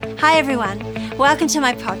Hi everyone, welcome to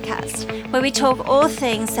my podcast where we talk all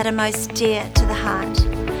things that are most dear to the heart.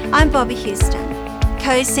 I'm Bobby Houston,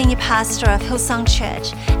 co-senior pastor of Hillsong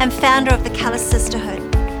Church and founder of the Colour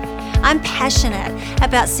Sisterhood. I'm passionate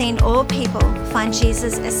about seeing all people find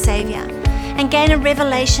Jesus as Saviour and gain a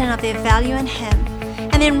revelation of their value in Him,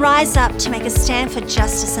 and then rise up to make a stand for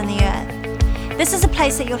justice in the earth. This is a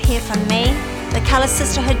place that you'll hear from me, the Colour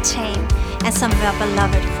Sisterhood team, and some of our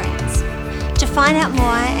beloved friends. To find out more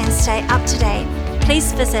and stay up to date,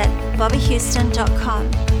 please visit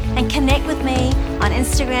bobbyhouston.com and connect with me on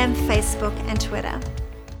Instagram, Facebook, and Twitter.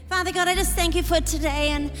 Father God, I just thank you for today,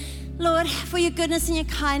 and Lord, for your goodness and your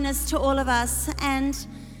kindness to all of us. And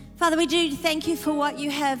Father, we do thank you for what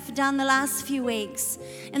you have done the last few weeks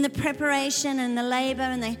in the preparation and the labor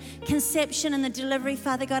and the conception and the delivery.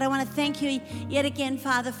 Father God, I want to thank you yet again,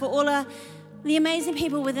 Father, for all the amazing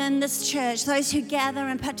people within this church, those who gather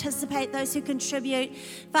and participate, those who contribute.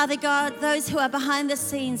 Father God, those who are behind the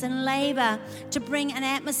scenes and labor to bring an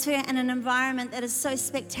atmosphere and an environment that is so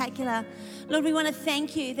spectacular. Lord, we want to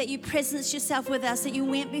thank you that you presenced yourself with us, that you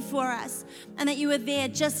went before us, and that you were there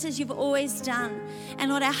just as you've always done.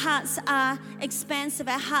 And Lord, our hearts are expansive.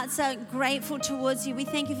 Our hearts are grateful towards you. We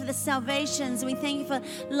thank you for the salvations. We thank you for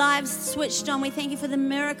lives switched on. We thank you for the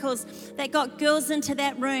miracles that got girls into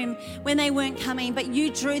that room when they weren't coming, but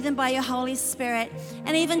you drew them by your Holy Spirit.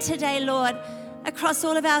 And even today, Lord, across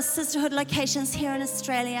all of our sisterhood locations here in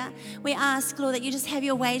Australia, we ask, Lord, that you just have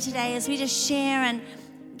your way today as we just share and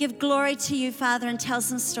give glory to you, Father, and tell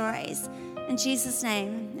some stories. In Jesus'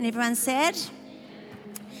 name. And everyone said?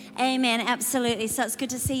 Amen, absolutely. So it's good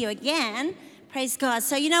to see you again. Praise God.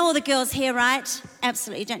 So you know all the girls here, right?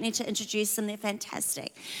 Absolutely. You don't need to introduce them. They're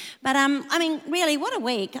fantastic. But, really, what a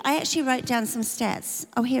week. I actually wrote down some stats.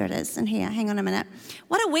 Oh, here it is in here. Hang on a minute.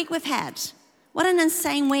 What a week we've had. What an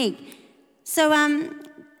insane week. So, do you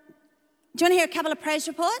want to hear a couple of praise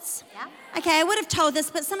reports? Yeah. Okay, I would have told this,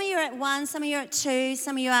 but some of you are at 1, some of you are at 2,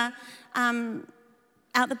 some of you are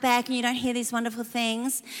out the back and you don't hear these wonderful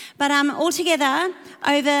things. But altogether,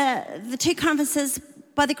 over the 2 conferences,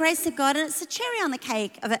 by the grace of God, and it's a cherry on the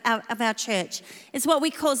cake of our church, it's what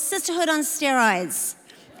we call sisterhood on steroids.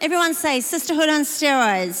 Everyone say sisterhood on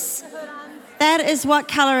steroids. That is what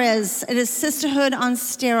Colour is. It is sisterhood on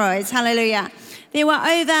steroids. Hallelujah. There were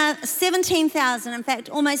over 17,000, in fact,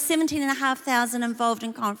 almost 17,500 involved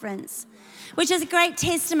in conference, which is a great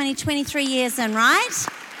testimony 23 years in, right?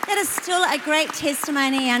 That is still a great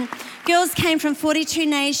testimony. And girls came from 42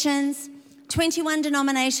 nations, 21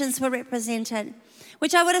 denominations were represented,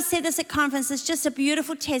 which I would have said this at conference is just a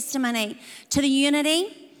beautiful testimony to the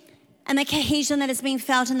unity and the cohesion that is being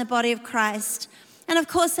felt in the body of Christ. And of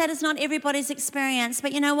course, that is not everybody's experience,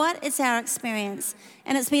 but you know what? It's our experience.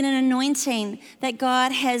 And it's been an anointing that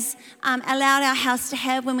God has allowed our house to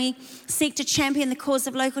have when we seek to champion the cause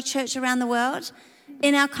of local church around the world.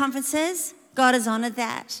 In our conferences, God has honored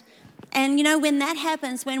that. And you know, when that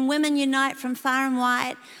happens, when women unite from far and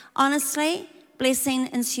wide, honestly, blessing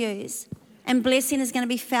ensues. And blessing is going to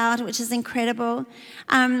be felt, which is incredible.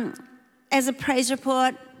 As a praise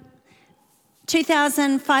report,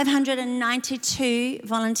 2,592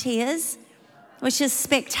 volunteers, which is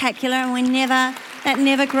spectacular, and that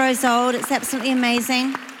never grows old. It's absolutely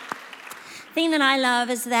amazing. The thing that I love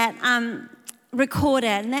is that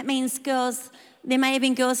recorded, and that means girls. There may have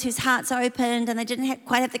been girls whose hearts are opened and they didn't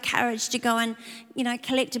quite have the courage to go and,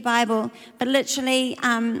 collect a Bible, but literally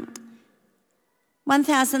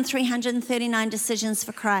 1,339 decisions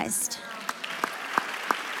for Christ.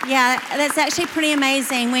 Yeah, that's actually pretty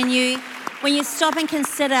amazing when you stop and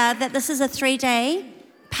consider that this is a 3-day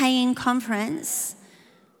paying conference.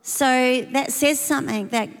 So that says something,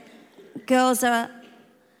 that girls are,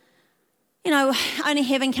 only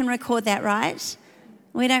heaven can record that, right?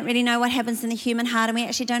 We don't really know what happens in the human heart, and we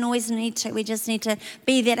actually don't always need to. We just need to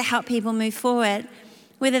be there to help people move forward,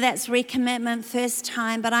 whether that's recommitment, first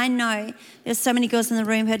time. But I know there's so many girls in the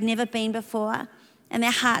room who had never been before, and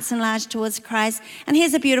their hearts enlarged towards Christ. And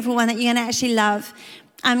here's a beautiful one that you're going to actually love.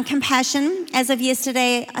 Compassion. As of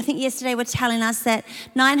yesterday, I think yesterday were telling us that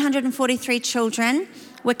 943 children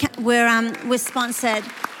were sponsored.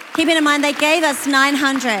 Keeping in mind, they gave us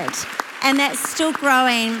 900, and that's still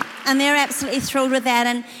growing, and they're absolutely thrilled with that.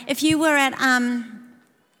 And if you were at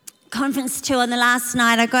conference 2 on the last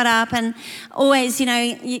night, I got up, and always,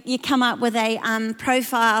 you come up with a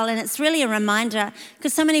profile, and it's really a reminder,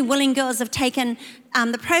 because so many willing girls have taken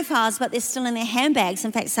the profiles, but they're still in their handbags.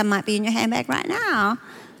 In fact, some might be in your handbag right now.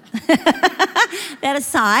 That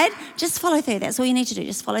aside, just follow through. That's all you need to do,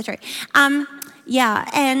 just follow through. Yeah,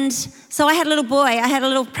 and so I had a little boy. I had a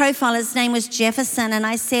little profile. His name was Jefferson, and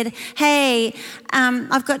I said, "Hey,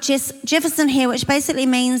 I've got Jefferson here," which basically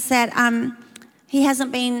means that he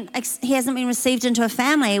hasn't been received into a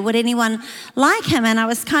family. Would anyone like him? And I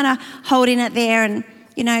was kind of holding it there, and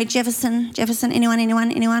Jefferson, anyone,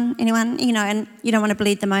 and you don't want to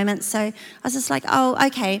bleed the moment. So I was just like, "Oh,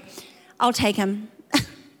 okay, I'll take him."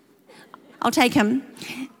 I'll take him.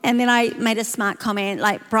 And then I made a smart comment,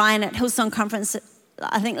 like Brian at Hillsong Conference,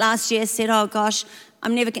 I think last year, said, "Oh gosh,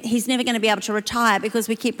 he's never going to be able to retire because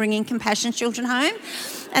we keep bringing compassion children home."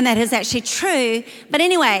 And that is actually true. But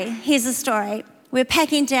anyway, here's the story. We're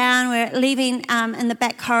packing down, we're leaving in the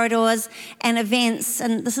back corridors and events,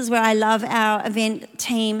 and this is where I love our event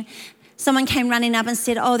team. Someone came running up and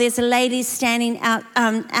said, "Oh, there's a lady standing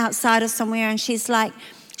outside of somewhere," and she's like,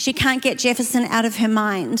 she can't get Jefferson out of her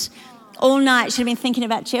mind. All night she'd been thinking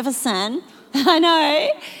about Jefferson. I know.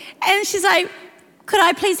 And she's like, "Could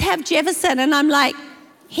I please have Jefferson?" And I'm like,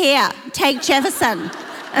 "Here, take Jefferson."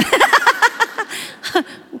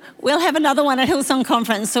 We'll have another one at Hillsong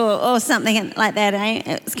Conference or something like that, eh?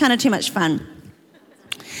 It's kind of too much fun.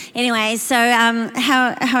 Anyway, so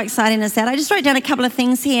how exciting is that? I just wrote down a couple of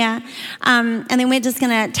things here, and then we're just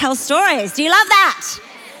going to tell stories. Do you love that?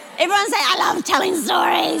 Everyone say, "I love telling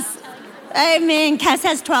stories." Amen. Cass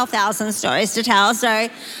has 12,000 stories to tell, so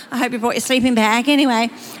I hope you brought your sleeping bag. Anyway,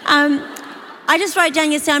 I just wrote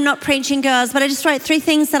down, yesterday, I'm not preaching, girls, but I just wrote 3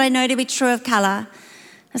 things that I know to be true of colour.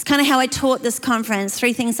 That's kind of how I taught this conference.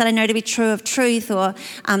 3 things that I know to be true of truth or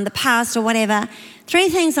the past or whatever. 3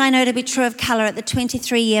 things I know to be true of colour at the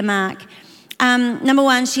 23-year mark. Number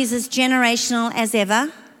 1, she's as generational as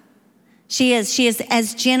ever. She is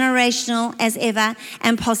as generational as ever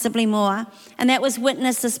and possibly more. And that was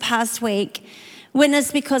witnessed this past week.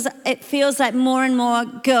 Witnessed because it feels like more and more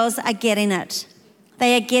girls are getting it.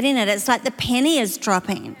 They are getting it. It's like the penny is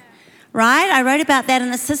dropping, right? I wrote about that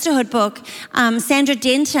in the Sisterhood book. Sandra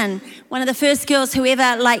Denton, one of the first girls who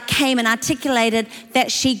ever came and articulated that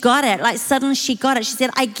she got it. Suddenly she got it. She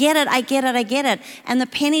said, "I get it, I get it, I get it." And the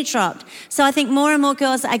penny dropped. So I think more and more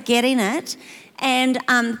girls are getting it. And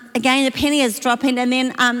again, the penny is dropping. And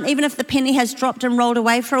then even if the penny has dropped and rolled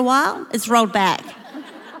away for a while, it's rolled back.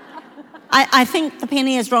 I think the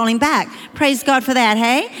penny is rolling back. Praise God for that,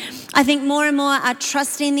 hey? I think more and more are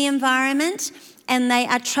trusting the environment, and they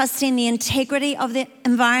are trusting the integrity of the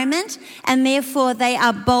environment, and therefore they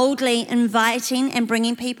are boldly inviting and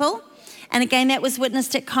bringing people. And again, that was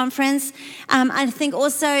witnessed at conference. I think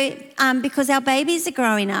also because our babies are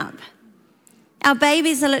growing up. Our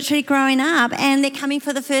babies are literally growing up and they're coming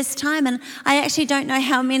for the first time. And I actually don't know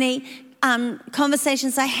how many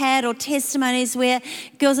conversations I had or testimonies where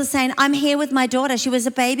girls are saying, "I'm here with my daughter. She was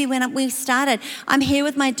a baby when we started. I'm here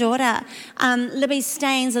with my daughter." Libby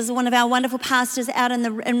Staines is one of our wonderful pastors out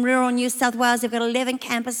in rural New South Wales. They've got 11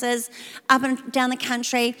 campuses up and down the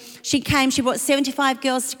country. She brought 75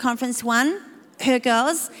 girls to conference 1. Her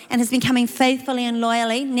girls, and has been coming faithfully and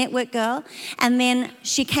loyally, network girl. And then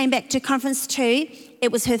she came back to conference 2.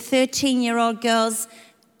 It was her 13-year-old girl's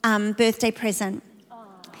birthday present,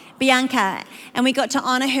 Bianca, and we got to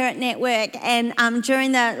honour her at network. And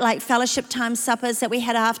during the fellowship time suppers that we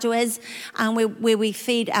had afterwards, where we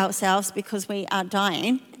feed ourselves because we are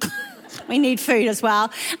dying, we need food as well.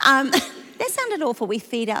 That sounded awful. We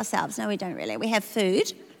feed ourselves. No, we don't really. We have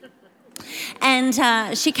food. And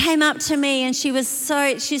she came up to me and she's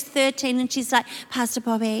 13 and she's like, "Pastor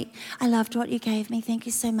Bobby, I loved what you gave me. Thank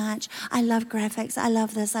you so much. I love graphics. I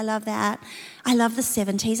love this. I love that. I love the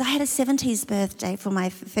 70s. I had a 70s birthday for my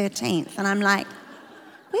 13th. And I'm like,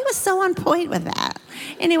 we were so on point with that.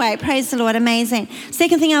 Anyway, praise the Lord. Amazing.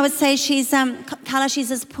 Second thing I would say, she's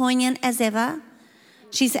as poignant as ever.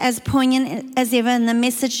 She's as poignant as ever, and the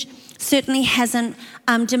message certainly hasn't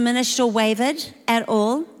diminished or wavered at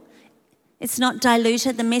all. It's not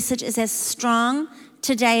diluted. The message is as strong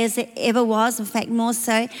today as it ever was, in fact, more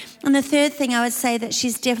so. And the third thing I would say, that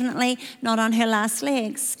she's definitely not on her last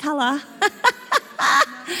legs. Colour.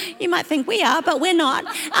 You might think we are, but we're not.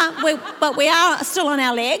 But we are still on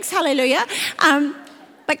our legs. Hallelujah.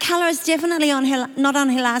 But Colour is definitely not on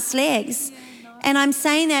her last legs. And I'm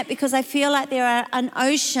saying that because I feel like there are an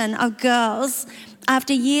ocean of girls,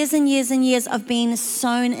 after years and years and years of being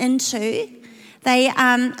sown into, they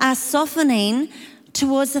are softening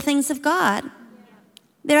towards the things of God.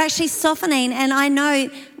 They're actually softening. And I know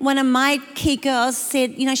one of my key girls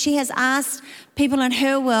said, she has asked people in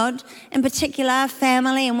her world, in particular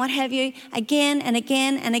family and what have you, again and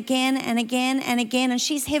again and again and again and again. And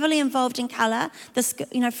she's heavily involved in Colour, this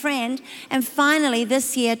friend. And finally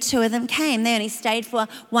this year, 2 of them came. They only stayed for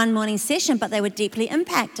one morning session, but they were deeply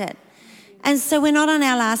impacted. And so we're not on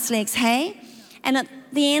our last legs, hey? And at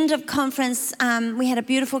the end of conference, we had a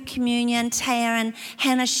beautiful communion. Taya and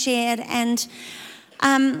Hannah shared, and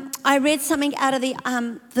I read something out of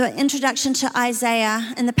the introduction to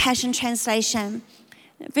Isaiah in the Passion Translation.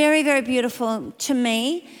 Very, very beautiful to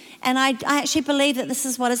me. And I actually believe that this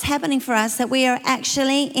is what is happening for us, that we are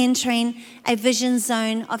actually entering a vision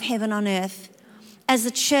zone of heaven on earth. As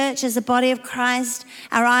a church, as a body of Christ,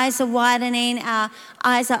 our eyes are widening, our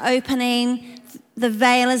eyes are opening, the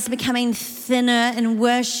veil is becoming thinner in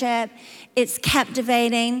worship, it's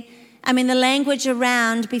captivating. I mean, the language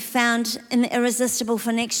around be found in the Irresistible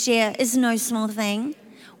for next year is no small thing.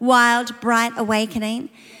 Wild, bright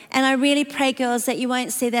awakening. And I really pray, girls, that you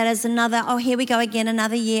won't see that as another, oh, here we go again,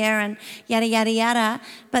 another year and yada, yada, yada,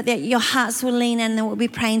 but that your hearts will lean in and we'll be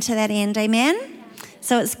praying to that end. Amen?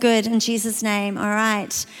 So it's good in Jesus' name. All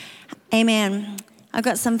right. Amen. I've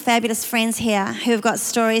got some fabulous friends here who have got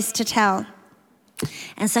stories to tell.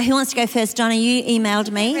 And so who wants to go first? Donna, you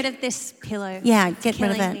emailed me. Get rid of this pillow. Yeah, get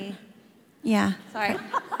rid of it. Me. Yeah. Sorry.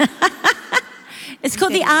 It's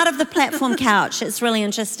called The Art of the Platform Couch. It's really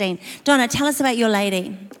interesting. Donna, tell us about your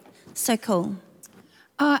lady. So cool.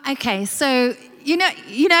 Oh, okay. So, you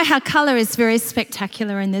know how colour is very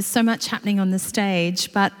spectacular and there's so much happening on the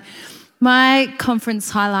stage, but my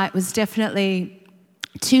conference highlight was definitely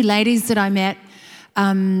two ladies that I met.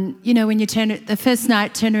 When you the first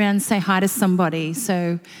night, turn around and say hi to somebody.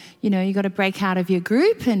 So, you got to break out of your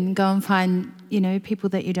group and go and find, people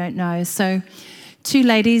that you don't know. So, two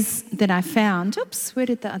ladies that I found. Oops, where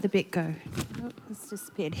did the other bit go? Oh, it's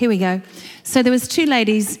disappeared. Here we go. So there was two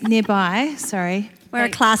ladies nearby. Sorry. We're a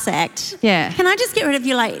class act. Yeah. Can I just get rid of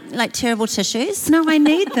your like terrible tissues? No, I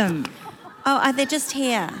need them. Oh, they're just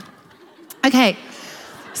here. Okay.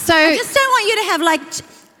 So I just don't want you to have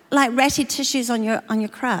like ratty tissues on your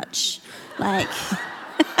crutch, like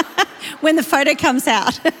when the photo comes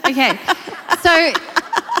out. Okay. So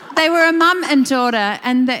they were a mum and daughter,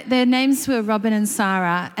 and their names were Robin and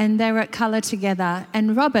Sarah, and they were at Colour together.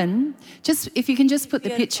 And Robin, if you can just put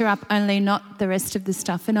the picture up, only not the rest of the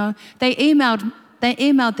stuff. And they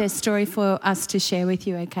emailed their story for us to share with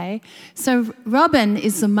you, okay? So Robin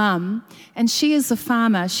is a mum, and she is a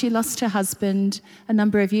farmer. She lost her husband a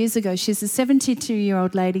number of years ago. She's a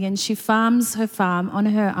 72-year-old lady, and she farms her farm on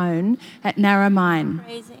her own at Narromine,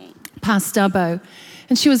 past Dubbo.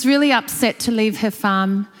 And she was really upset to leave her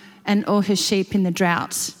farm and all her sheep in the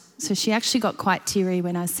drought. So she actually got quite teary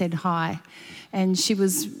when I said hi. And she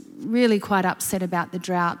was really quite upset about the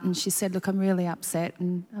drought. And she said, look, I'm really upset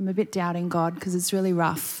and I'm a bit doubting God because it's really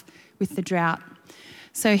rough with the drought.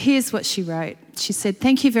 So here's what she wrote. She said,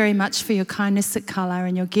 thank you very much for your kindness at Colour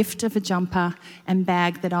and your gift of a jumper and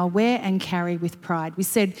bag that I'll wear and carry with pride. We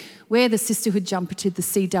said, wear the sisterhood jumper to the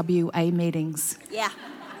CWA meetings. Yeah.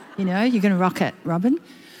 You're going to rock it, Robin.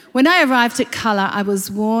 When I arrived at Colour, I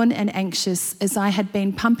was worn and anxious as I had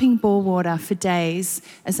been pumping bore water for days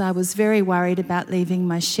as I was very worried about leaving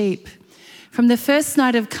my sheep. From the first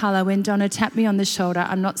night of Colour, when Donna tapped me on the shoulder,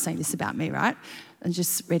 I'm not saying this about me, right? I'm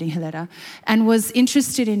just reading her letter, and was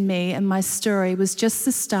interested in me and my story was just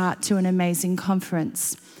the start to an amazing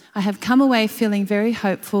conference. I have come away feeling very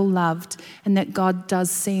hopeful, loved, and that God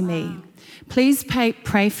does see me. Please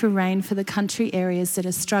pray for rain for the country areas that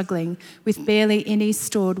are struggling with barely any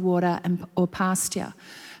stored water or pasture.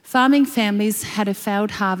 Farming families had a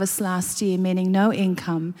failed harvest last year, meaning no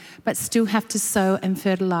income, but still have to sow and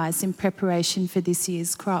fertilise in preparation for this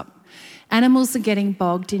year's crop. Animals are getting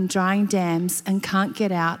bogged in drying dams and can't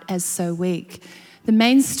get out as so weak. The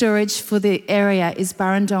main storage for the area is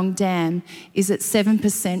Burrendong Dam is at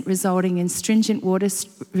 7%, resulting in stringent water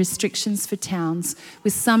restrictions for towns,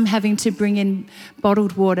 with some having to bring in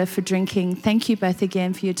bottled water for drinking. Thank you both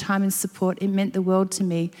again for your time and support. It meant the world to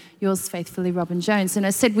me. Yours faithfully, Robin Jones. And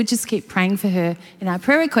I said we'd just keep praying for her in our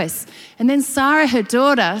prayer requests. And then Sarah, her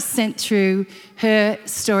daughter, sent through her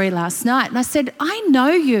story last night. And I said, I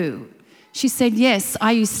know you. She said, yes,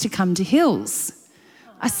 I used to come to Hills.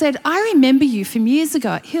 I said, I remember you from years ago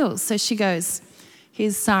at Hills. So she goes,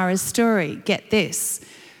 here's Sarah's story, get this.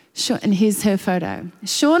 And here's her photo.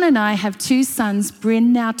 Sean and I have two sons,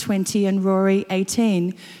 Bryn, now 20, and Rory,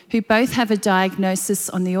 18, who both have a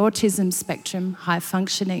diagnosis on the autism spectrum, high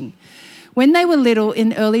functioning. When they were little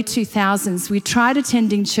in early 2000s, we tried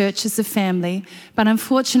attending church as a family, but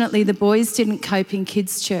unfortunately the boys didn't cope in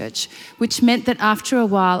kids' church, which meant that after a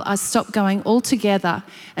while I stopped going altogether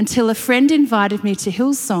until a friend invited me to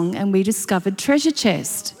Hillsong and we discovered Treasure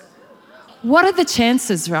Chest. What are the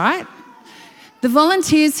chances, right? The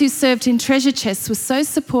volunteers who served in Treasure Chests were so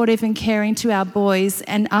supportive and caring to our boys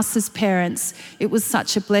and us as parents. It was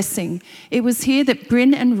such a blessing. It was here that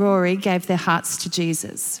Bryn and Rory gave their hearts to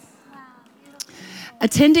Jesus.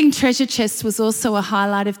 Attending Treasure Chest was also a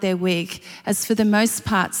highlight of their week, as for the most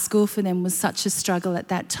part, school for them was such a struggle at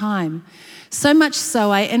that time. So much so,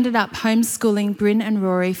 I ended up homeschooling Bryn and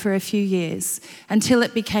Rory for a few years, until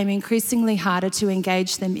it became increasingly harder to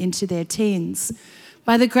engage them into their teens.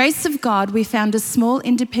 By the grace of God, we found a small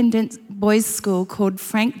independent boys' school called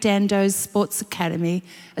Frank Dando's Sports Academy,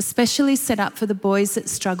 especially set up for the boys that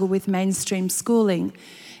struggle with mainstream schooling.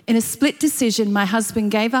 In a split decision, my husband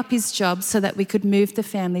gave up his job so that we could move the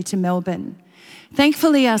family to Melbourne.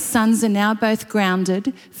 Thankfully, our sons are now both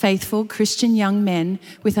grounded, faithful Christian young men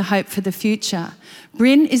with a hope for the future.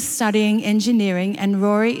 Bryn is studying engineering and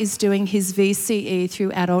Rory is doing his VCE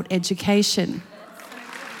through adult education.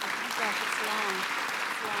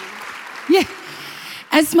 Yeah.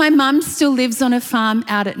 As my mum still lives on a farm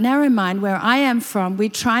out at Narromine, where I am from, we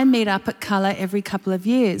try and meet up at Colour every couple of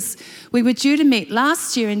years. We were due to meet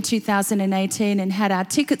last year in 2018 and had our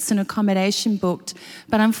tickets and accommodation booked,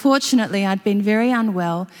 but unfortunately I'd been very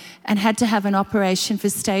unwell and had to have an operation for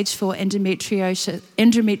stage 4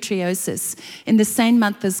 endometriosis in the same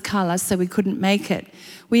month as Colour, so we couldn't make it.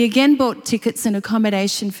 We again bought tickets and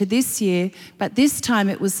accommodation for this year, but this time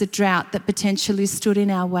it was the drought that potentially stood in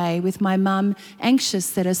our way, with my mum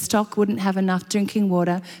anxious that her stock wouldn't have enough drinking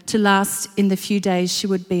water to last in the few days she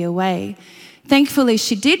would be away. Thankfully,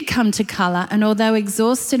 she did come to Colour, and although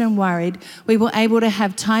exhausted and worried, we were able to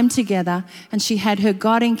have time together, and she had her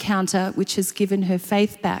God encounter, which has given her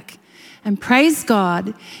faith back. And praise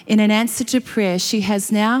God, in an answer to prayer, she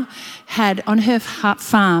has now had on her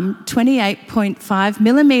farm 28.5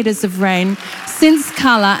 millimetres of rain since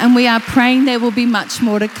Colour, and we are praying there will be much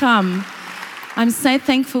more to come. I'm so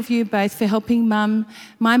thankful for you both for helping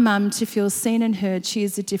my mum to feel seen and heard. She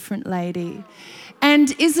is a different lady.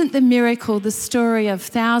 And isn't the miracle the story of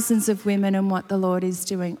thousands of women and what the Lord is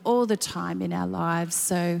doing all the time in our lives?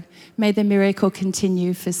 So may the miracle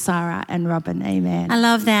continue for Sarah and Robin. Amen. I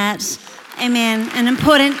love that. Amen. And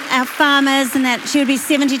important, our farmers, and that she would be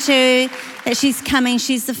 72, that she's coming,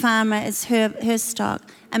 she's the farmer, it's her stock.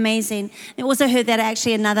 Amazing. I also heard that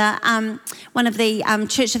actually another, one of the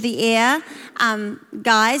Church of the Air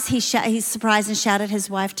guys, he surprised and shouted his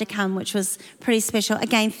wife to come, which was pretty special.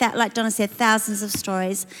 Again, like Donna said, thousands of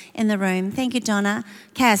stories in the room. Thank you, Donna.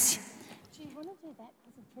 Cass. Do you want to do that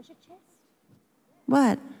as a treasure chest?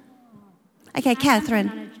 What? Okay,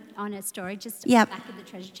 Catherine. On a story, just yep. Back of the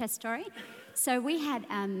treasure chest story. So we had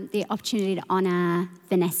the opportunity to honour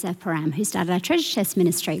Vanessa Param, who started our treasure chest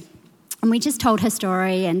ministry. And we just told her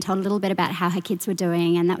story and told a little bit about how her kids were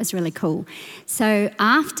doing, and that was really cool. So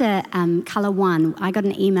after Colour 1, I got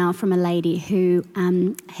an email from a lady who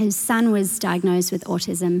his son was diagnosed with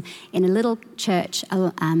autism in a little church,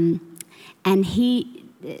 and he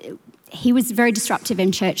was very disruptive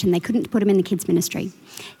in church, and they couldn't put him in the kids' ministry.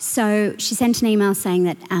 So she sent an email saying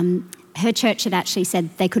that her church had actually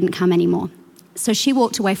said they couldn't come anymore. So she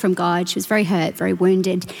walked away from God. She was very hurt, very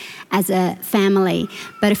wounded as a family.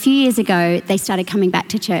 But a few years ago, they started coming back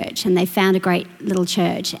to church, and they found a great little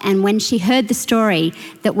church. And when she heard the story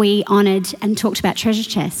that we honoured and talked about Treasure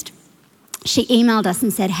Chest, she emailed us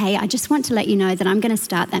and said, hey, I just want to let you know that I'm going to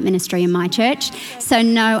start that ministry in my church so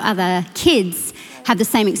no other kids have the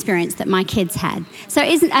same experience that my kids had. So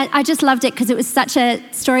I just loved it because it was such a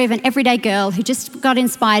story of an everyday girl who just got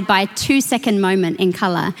inspired by a 2-second moment in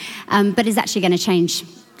Colour, but is actually going to change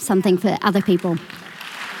something for other people.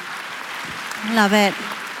 Love it.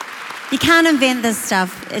 You can't invent this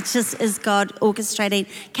stuff. It just is God orchestrating.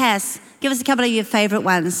 Cass, give us a couple of your favourite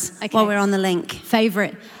ones while we're on the link.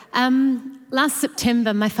 Favourite. Last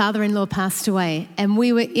September, my father-in-law passed away, and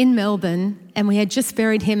we were in Melbourne, and we had just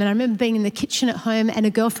buried him. And I remember being in the kitchen at home, and a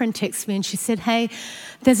girlfriend texted me, and she said, hey,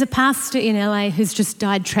 there's a pastor in LA who's just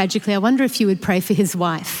died tragically. I wonder if you would pray for his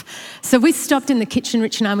wife. So we stopped in the kitchen,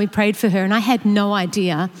 Rich and I, and we prayed for her, and I had no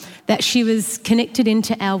idea that she was connected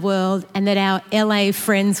into our world and that our LA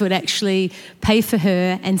friends would actually pay for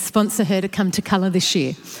her and sponsor her to come to Colour this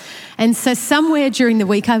year. And so somewhere during the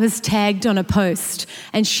week I was tagged on a post,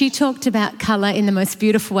 and she talked about Colour in the most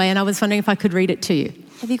beautiful way, and I was wondering if I could read it to you.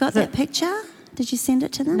 Have you got that picture? Did you send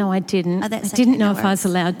it to them? No, I didn't. Oh, I didn't know if I was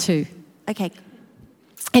allowed to. Okay.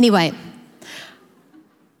 Anyway,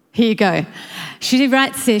 here you go. She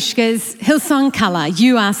writes this, she goes, Hillsong Colour,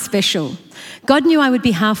 you are special. God knew I would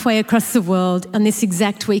be halfway across the world on this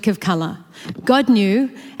exact week of Colour. God knew,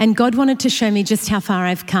 and God wanted to show me just how far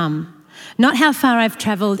I've come. Not how far I've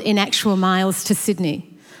travelled in actual miles to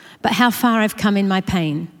Sydney, but how far I've come in my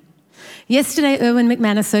pain. Yesterday, Erwin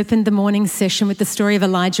McManus opened the morning session with the story of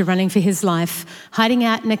Elijah running for his life, hiding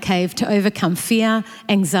out in a cave to overcome fear,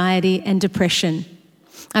 anxiety, and depression.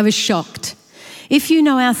 I was shocked. If you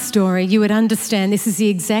know our story, you would understand this is the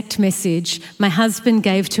exact message my husband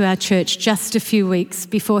gave to our church just a few weeks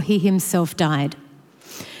before he himself died.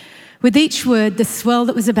 With each word, the swell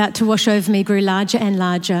that was about to wash over me grew larger and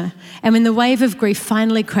larger, and when the wave of grief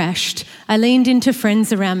finally crashed, I leaned into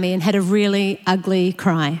friends around me and had a really ugly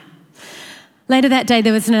cry. Later that day,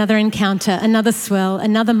 there was another encounter, another swell,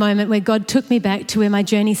 another moment where God took me back to where my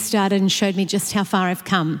journey started and showed me just how far I've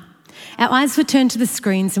come. Our eyes were turned to the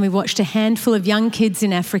screens and we watched a handful of young kids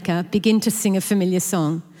in Africa begin to sing a familiar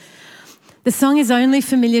song. The song is only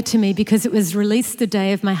familiar to me because it was released the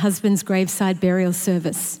day of my husband's graveside burial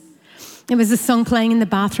service. It was a song playing in the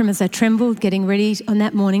bathroom as I trembled, getting ready on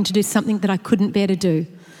that morning to do something that I couldn't bear to do.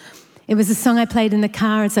 It was a song I played in the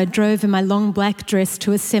car as I drove in my long black dress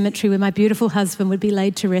to a cemetery where my beautiful husband would be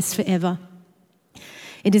laid to rest forever.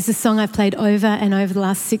 It is a song I've played over and over the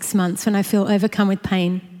last 6 months when I feel overcome with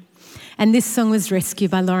pain. And this song was Rescue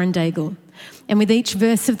by Lauren Daigle. And with each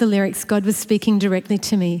verse of the lyrics, God was speaking directly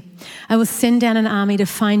to me. I will send down an army to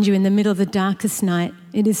find you in the middle of the darkest night.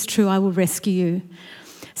 It is true, I will rescue you.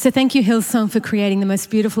 So thank you, Hillsong, for creating the most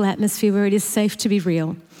beautiful atmosphere where it is safe to be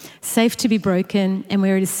real, safe to be broken, and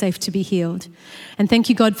where it is safe to be healed. And thank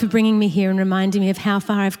you, God, for bringing me here and reminding me of how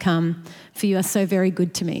far I've come, for you are so very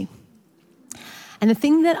good to me. And the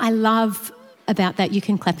thing that I love about that, you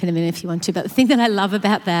can clap in a minute if you want to, but the thing that I love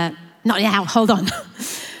about that, not now, hold on,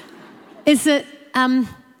 is that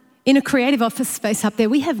in a creative office space up there,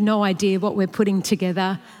 we have no idea what we're putting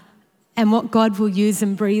together and what God will use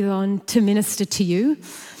and breathe on to minister to you.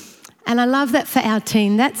 And I love that for our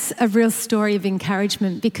team. That's a real story of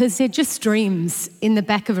encouragement because they're just dreams in the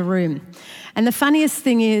back of a room. And the funniest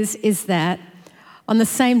thing is that on the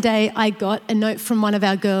same day, I got a note from one of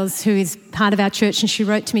our girls who is part of our church, and she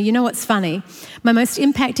wrote to me, you know what's funny? My most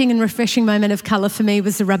impacting and refreshing moment of colour for me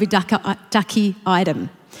was the rubber ducky item,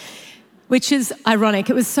 which is ironic.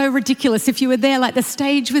 It was so ridiculous. If you were there, like the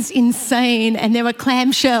stage was insane and there were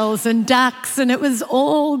clamshells and ducks and it was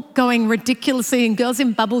all going ridiculously and girls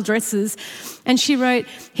in bubble dresses. And she wrote,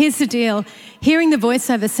 here's the deal. Hearing the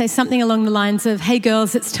voiceover say something along the lines of, hey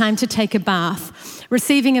girls, it's time to take a bath.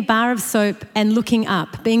 Receiving a bar of soap and looking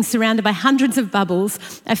up, being surrounded by hundreds of bubbles,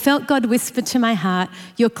 I felt God whisper to my heart,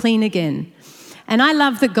 you're clean again. And I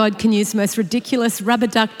love that God can use the most ridiculous rubber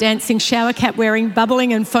duck dancing, shower cap wearing,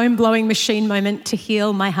 bubbling and foam blowing machine moment to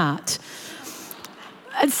heal my heart.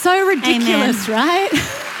 It's so ridiculous, Amen. Right?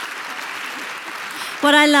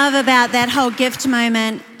 What I love about that whole gift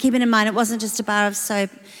moment, keeping in mind it wasn't just a bar of soap,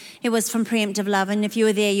 it was from Preemptive Love. And if you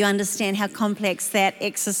were there, you understand how complex that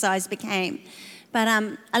exercise became. But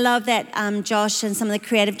I love that Josh and some of the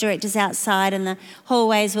creative directors outside in the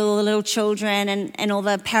hallways with all the little children and all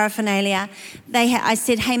the paraphernalia, I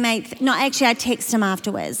said, hey mate, no, actually I texted him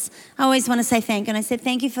afterwards. I always want to say thank you. And I said,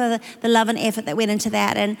 thank you for the love and effort that went into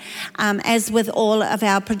that. And as with all of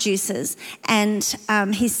our producers. And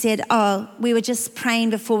he said, oh, we were just praying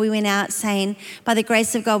before we went out saying, by the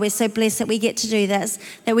grace of God, we're so blessed that we get to do this,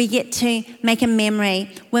 that we get to make a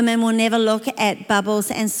memory. Women will never look at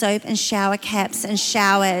bubbles and soap and shower caps and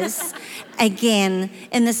showers again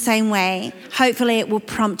in the same way. Hopefully it will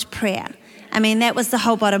prompt prayer. I mean, that was the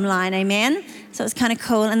whole bottom line, amen? So it was kind of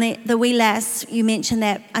cool. And the wee lass, you mentioned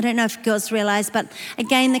that, I don't know if girls realise, but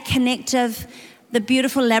again, the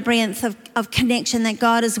beautiful labyrinth of connection that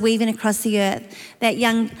God is weaving across the earth. That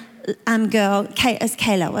young girl,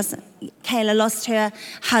 Kayla, wasn't it? Kayla lost her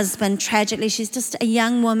husband tragically. She's just a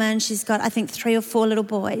young woman. She's got, I think, 3 or 4 little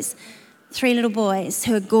boys. 3 little boys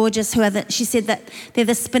who are gorgeous, she said that they're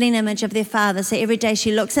the spitting image of their father. So every day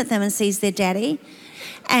she looks at them and sees their daddy.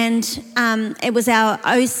 And it was our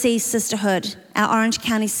OC sisterhood, our Orange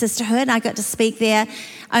County sisterhood. I got to speak there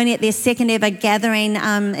only at their second ever gathering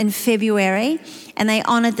in February. And they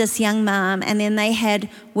honoured this young mum, and then they had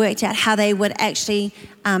worked out how they would actually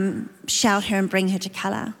shout her and bring her to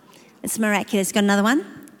colour. It's miraculous. Got another one?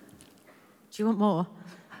 Do you want more?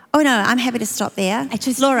 Oh no, I'm happy to stop there.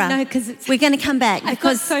 Laura, no, because we're going to come back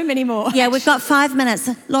because got so many more. Yeah, we've got 5 minutes.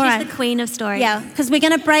 Laura, she's the queen of stories. Yeah, because we're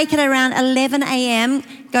going to break at around 11 a.m.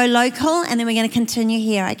 Go local, and then we're going to continue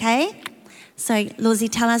here. Okay? So, Lawsy,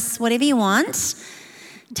 tell us whatever you want.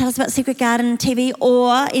 tell us about Secret Garden TV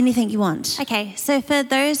or anything you want. Okay, so for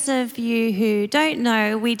those of you who don't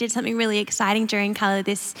know, we did something really exciting during Colour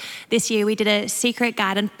this year. We did a Secret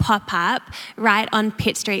Garden pop-up right on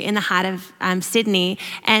Pitt Street in the heart of Sydney.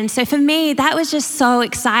 And so for me, that was just so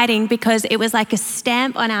exciting because it was like a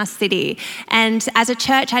stamp on our city. And as a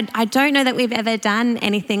church, I don't know that we've ever done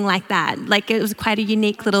anything like that. Like, it was quite a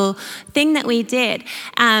unique little thing that we did.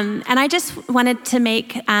 And I just wanted to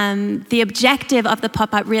make the objective of the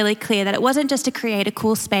pop-up really clear, that it wasn't just to create a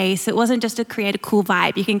cool space, it wasn't just to create a cool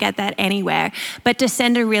vibe, you can get that anywhere, but to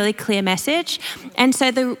send a really clear message. And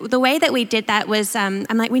so the way that we did that was, I'm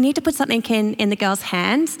like, we need to put something in the girls'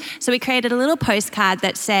 hands. So we created a little postcard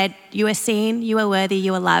that said, "You are seen, you are worthy,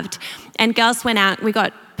 you are loved." And girls went out, we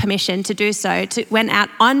got permission to do so, went out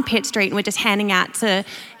on Pitt Street and we're just handing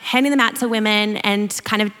them out to women and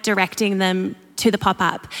kind of directing them to the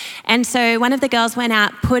pop-up. And so one of the girls went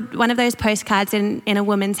out, put one of those postcards in a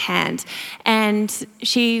woman's hand, and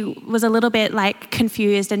she was a little bit like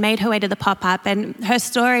confused and made her way to the pop-up. And her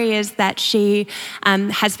story is that she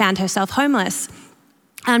has found herself homeless.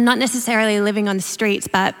 Not necessarily living on the streets,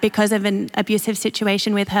 but because of an abusive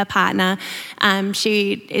situation with her partner,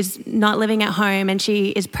 she is not living at home and she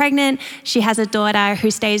is pregnant. She has a daughter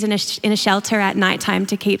who stays in a shelter at nighttime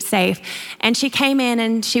to keep safe. And she came in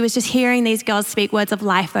and she was just hearing these girls speak words of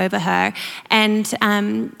life over her. And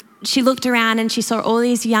she looked around and she saw all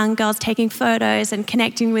these young girls taking photos and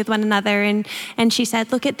connecting with one another. And she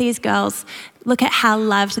said, "Look at these girls. Look at how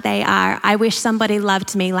loved they are. I wish somebody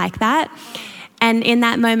loved me like that." And in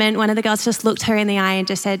that moment, one of the girls just looked her in the eye and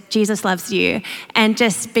just said, "Jesus loves you," and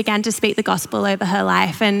just began to speak the gospel over her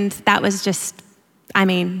life. And that was just,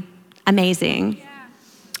 amazing.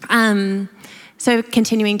 Yeah. So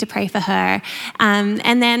continuing to pray for her.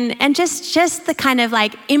 And just the kind of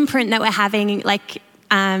like imprint that we're having, like,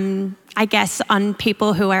 I guess, on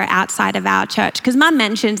people who are outside of our church. Because Mum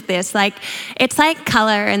mentioned this, like, it's like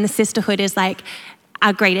Colour and the sisterhood is like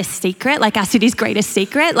our greatest secret, like our city's greatest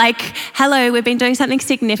secret. Like, hello, we've been doing something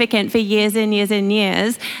significant for years and years and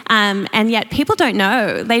years, and yet people don't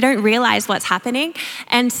know. They don't realise what's happening.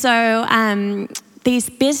 And so these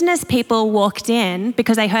business people walked in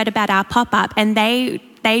because they heard about our pop-up, and they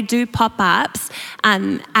do pop-ups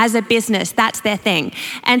as a business. That's their thing.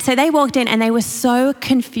 And so they walked in and they were so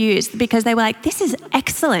confused because they were like, "This is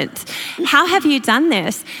excellent. How have you done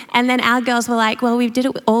this?" And then our girls were like, "Well, we did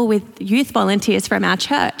it all with youth volunteers from our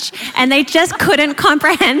church." And they just couldn't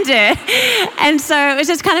comprehend it. And so it was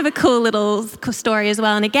just kind of a cool little story as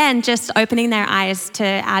well. And again, just opening their eyes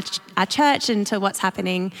to our church and to what's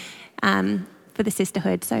happening for the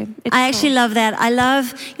sisterhood. So I actually love that. I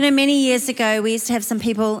love, many years ago we used to have some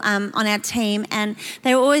people on our team, and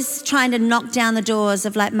they were always trying to knock down the doors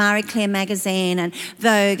of like Marie Claire magazine and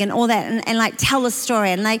Vogue and all that, and like tell the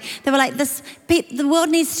story. And like they were like, the world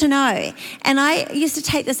needs to know. And I used to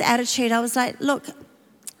take this attitude. I was like, look,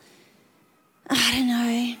 I don't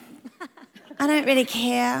know. I don't really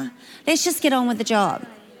care. Let's just get on with the job.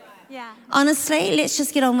 Yeah. Honestly, let's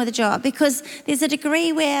just get on with the job, because there's a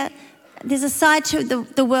degree where there's a side to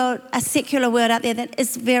the world, a secular world out there that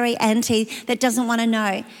is very anti, that doesn't want to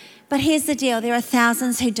know. But here's the deal, there are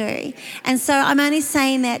thousands who do. And so I'm only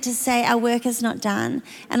saying that to say our work is not done.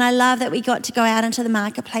 And I love that we got to go out into the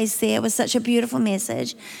marketplace there. It was such a beautiful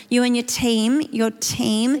message. You and your team, always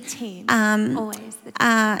the team.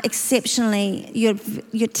 Are exceptionally,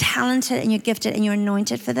 you're talented and you're gifted and you're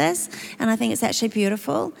anointed for this. And I think it's actually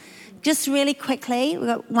beautiful. Just really quickly, we've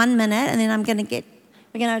got 1 minute, and then we're going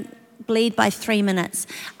to bleed by 3 minutes.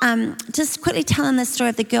 Just quickly tell them the story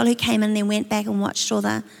of the girl who came in and then went back and watched all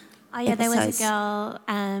the episodes. There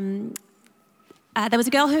was a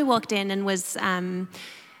girl who walked in and was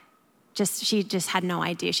she just had no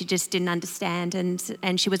idea. She just didn't understand,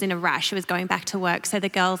 and she was in a rush. She was going back to work. So the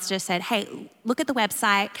girls just said, "Hey, look at the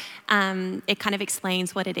website. It kind of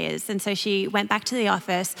explains what it is." And so she went back to the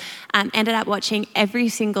office, ended up watching every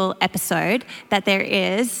single episode that there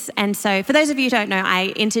is. And so for those of you who don't know,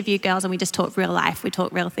 I interview girls and we just talk real life. We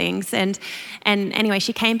talk real things. And anyway,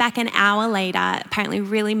 she came back an hour later, apparently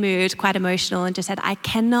really moved, quite emotional, and just said, "I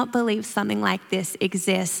cannot believe something like this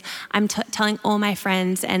exists. I'm telling all my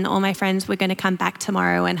friends, and all my friends, we're going to come back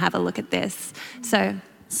tomorrow and have a look at this."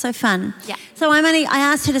 So fun. Yeah. So I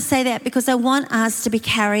asked her to say that because I want us to be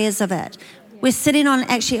carriers of it. We're sitting on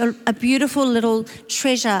actually a beautiful little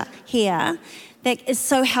treasure here that is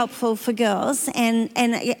so helpful for girls. And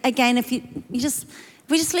again, if we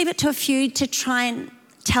just leave it to a few to try and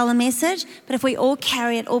tell a message, but if we all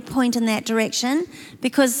carry it, all point in that direction,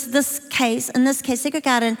 because in this case, Secret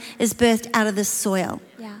Garden is birthed out of this soil.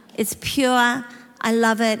 Yeah. It's pure, I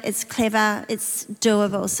love it. It's clever. It's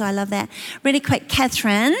doable. So I love that. Really quick,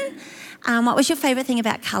 Catherine, what was your favourite thing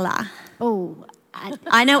about colour? Oh,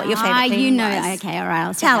 I know what your favourite thing you know. was. Okay, all right.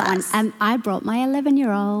 I'll Tell that us. one. I brought my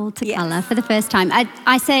 11-year-old to Yes. colour for the first time.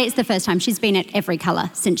 I say it's the first time. She's been at every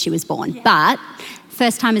colour since she was born, but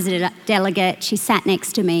first time as a delegate. She sat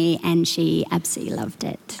next to me and she absolutely loved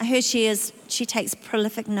it. I heard she takes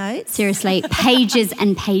prolific notes. Seriously, pages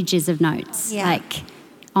and pages of notes, Yeah. like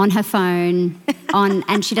on her phone,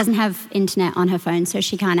 and she doesn't have internet on her phone, so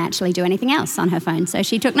she can't actually do anything else on her phone. So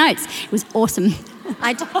she took notes. It was awesome.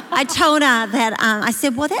 I told her that, I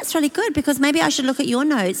said, well, that's really good because maybe I should look at your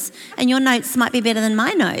notes and your notes might be better than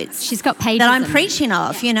my notes. She's got pages that I'm of them. preaching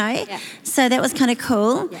of, you know. Yeah. So that was kind of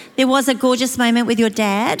cool. Yeah. There was a gorgeous moment with your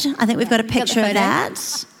dad. I think we've got a We've got the picture of photo.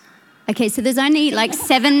 that. Okay, so there's only like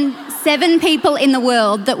seven people in the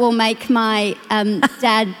world that will make my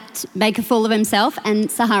dad make a fool of himself,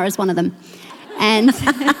 and Sahara's one of them. And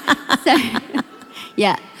so,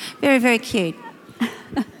 yeah, Very, very cute.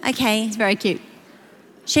 Okay. it's very cute.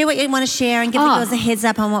 Share what you want to share and give the Oh. girls a heads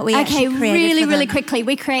up on what we Okay, actually created really, for really them. quickly,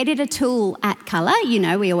 we created a tool at Colour. You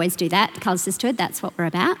know, we always do that. Colour Sisterhood, that's what we're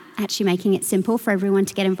about, actually making it simple for everyone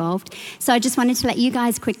to get involved. So I just wanted to let you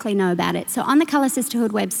guys quickly know about it. So on the Colour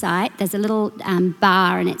Sisterhood website, there's a little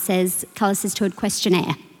bar and it says Colour Sisterhood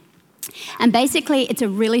questionnaire. And basically, it's a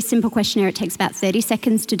really simple questionnaire. It takes about 30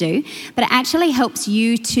 seconds to do, but it actually helps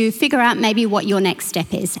you to figure out maybe what your next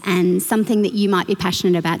step is and something that you might be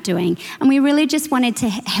passionate about doing. And we really just wanted to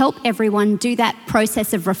help everyone do that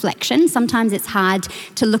process of reflection. Sometimes it's hard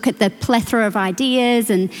to look at the plethora of ideas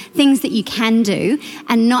and things that you can do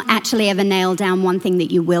and not actually ever nail down one thing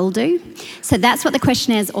that you will do. So that's what the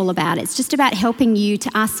questionnaire is all about. It's just about helping you to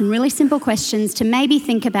ask some really simple questions to maybe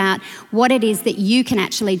think about what it is that you can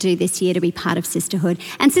actually do this year to be part of sisterhood.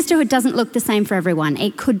 And sisterhood doesn't look the same for everyone.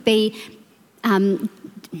 It could be a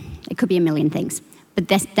million things. But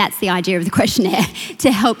that's the idea of the questionnaire,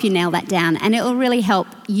 to help you nail that down. And it will really help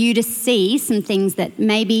you to see some things that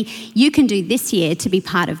maybe you can do this year to be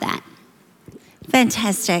part of that.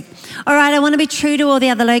 Fantastic. All right, I want to be true to all the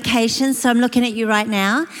other locations, so I'm looking at you right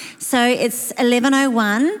now. So it's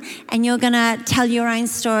 11:01, and you're going to tell your own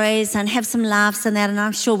stories and have some laughs and that, and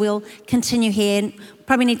I'm sure we'll continue here.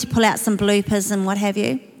 Probably need to pull out some bloopers and what have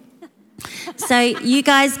you. So you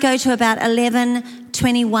guys go to about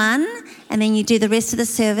 11:21, and then you do the rest of the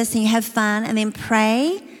service, and you have fun, and then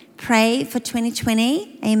pray for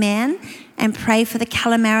 2020, amen, and pray for the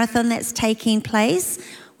Colour Marathon that's taking place.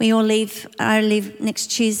 I leave next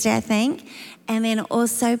Tuesday, I think. And then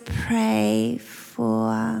also pray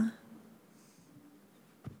for...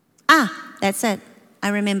 that's it. I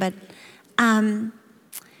remembered. Our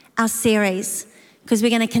series. Because we're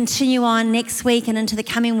going to continue on next week and into the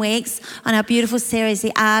coming weeks on our beautiful series,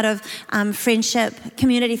 The Art of Friendship,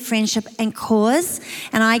 Community Friendship and Cause.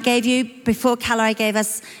 And I gave you, before Colour, I gave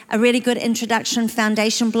us a really good introduction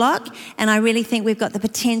foundation block. And I really think we've got the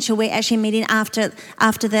potential. We're actually meeting after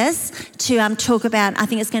this to talk about, I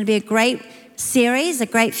think it's going to be a great series, a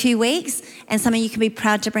great few weeks, and something you can be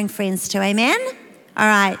proud to bring friends to. Amen? All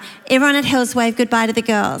right. Everyone at Hills, wave goodbye to the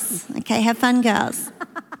girls. Okay, have fun, girls.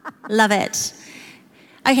 Love it.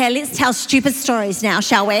 Okay, let's tell stupid stories now,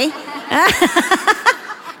 shall we?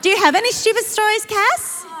 Do you have any stupid stories,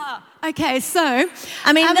 Cass? Okay, so...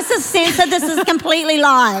 I mean, this is censored, this is completely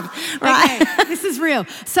live, right? Okay, this is real.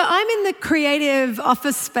 So I'm in the creative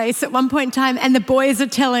office space at one point in time, and the boys are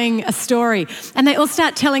telling a story. And they all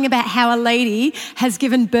start telling about how a lady has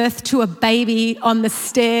given birth to a baby on the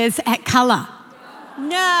stairs at Colour.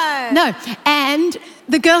 No. And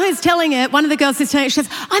the girl who's telling it, one of the girls who's telling it, she says,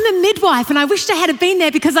 I'm a midwife and I wished I had been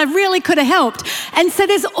there because I really could have helped. And so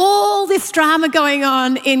there's all this drama going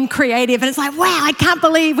on in creative. And it's like, wow, I can't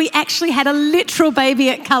believe we actually had a literal baby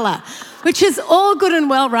at Colour, which is all good and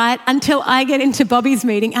well, right? Until I get into Bobby's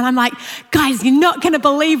meeting and I'm like, guys, you're not going to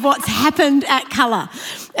believe what's happened at Colour.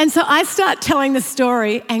 And so I start telling the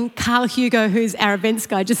story and Carl Hugo, who's our events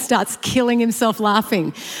guy, just starts killing himself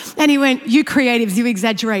laughing. And he went, you creatives, you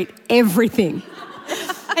exaggerate everything.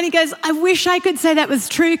 And he goes, I wish I could say that was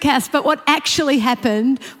true, Cass, but what actually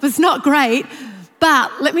happened was not great.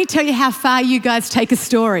 But let me tell you how far you guys take a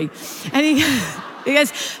story. And he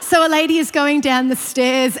goes, so a lady is going down the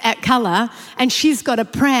stairs at Colour and she's got a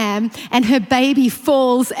pram and her baby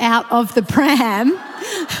falls out of the pram.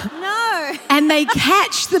 No. And they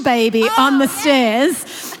catch the baby on the stairs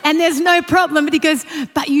and there's no problem. But he goes,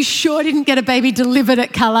 but you sure didn't get a baby delivered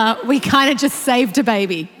at Colour. We kind of just saved a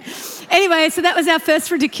baby. Anyway, so that was our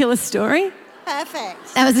first ridiculous story.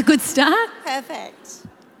 Perfect. That was a good start. Perfect.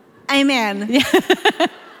 Amen.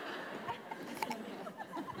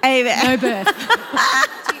 Amen. No birth.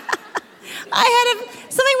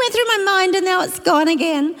 Something went through my mind and now it's gone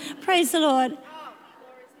again. Praise the Lord.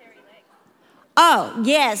 Oh,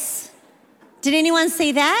 yes. Did anyone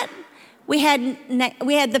see that? We had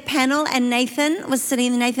the panel and Nathan was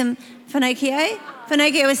sitting, Nathan Finocchio.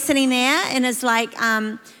 Finocchio was sitting there in his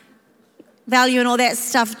value and all that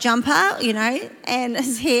stuff jumper, and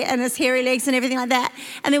his hair and his hairy legs and everything like that.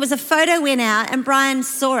 And there was a photo went out and Brian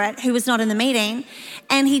saw it, who was not in the meeting,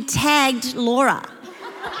 and he tagged Laura.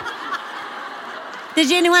 Did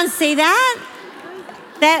anyone see that?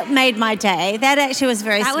 That made my day. That actually was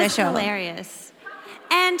very special. That was hilarious.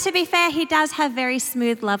 And to be fair, he does have very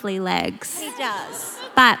smooth, lovely legs. He does.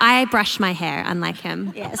 But I brush my hair, unlike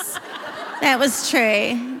him. Yes, that was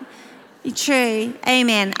true. True.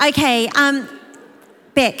 Amen. Okay,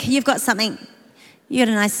 Beck, you've got something. You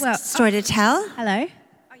got a nice story to tell. Hello.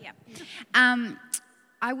 Oh, yeah.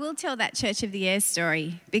 I will tell that Church of the Year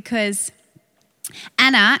story because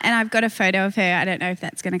Anna, and I've got a photo of her. I don't know if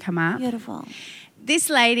that's going to come up. Beautiful.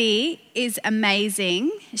 This lady is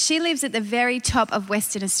amazing. She lives at the very top of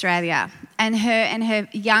Western Australia, and her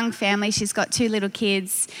young family, she's got 2 little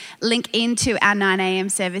kids, link into our 9 a.m.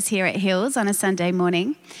 service here at Hills on a Sunday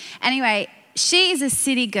morning. Anyway, she is a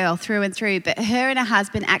city girl through and through, but her and her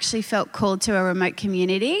husband actually felt called to a remote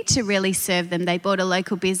community to really serve them. They bought a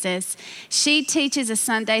local business. She teaches a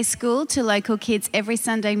Sunday school to local kids every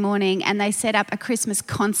Sunday morning, and they set up a Christmas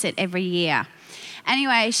concert every year.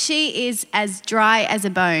 Anyway, she is as dry as a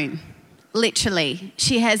bone, literally.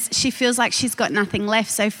 She feels like she's got nothing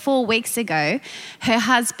left. So 4 weeks ago, her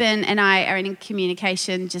husband and I are in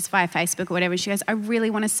communication just via Facebook or whatever. She goes, I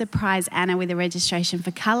really want to surprise Anna with a registration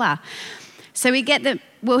for Colour. So we get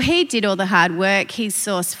he did all the hard work. He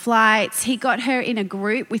sourced flights. He got her in a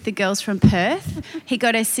group with the girls from Perth. He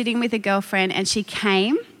got her sitting with a girlfriend and she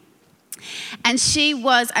came. And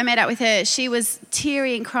I met up with her, she was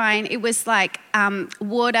teary and crying. It was like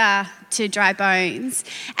water to dry bones.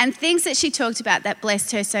 And things that she talked about that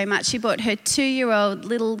blessed her so much. She brought her 2-year-old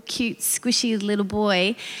little cute, squishy little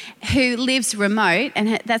boy who lives remote,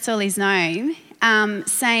 and that's all he's known,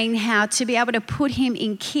 saying how to be able to put him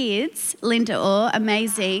in kids, Linda Orr,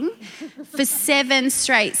 amazing, for 7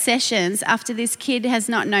 straight sessions after this kid has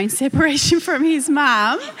not known separation from his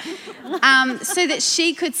mum, so that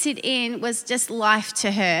she could sit in was just life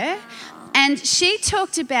to her. And she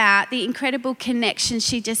talked about the incredible connection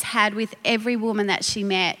she just had with every woman that she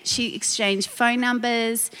met. She exchanged phone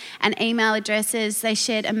numbers and email addresses. They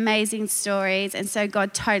shared amazing stories, and so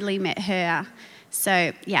God totally met her.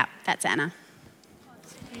 So, yeah, that's Anna.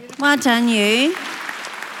 Well done, you.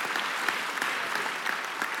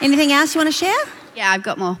 Anything else you want to share? Yeah, I've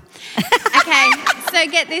got more. Okay, so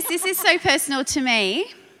get this. This is so personal to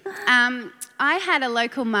me. I had a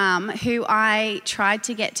local mum who I tried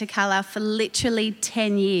to get to Colour for literally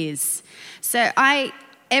 10 years. So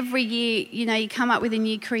every year, you come up with a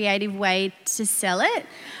new creative way to sell it.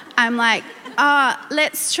 I'm like,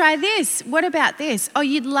 let's try this. What about this? Oh,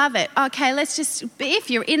 you'd love it. Okay, if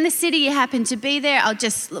you're in the city, you happen to be there,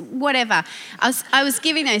 whatever. I was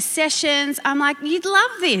giving those sessions. I'm like, you'd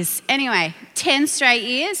love this. Anyway, 10 straight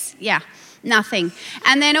years, yeah, nothing.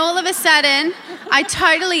 And then all of a sudden, I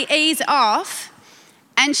totally ease off,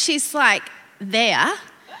 and she's like there,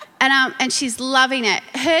 and she's loving it.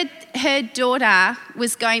 Her daughter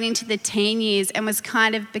was going into the teen years and was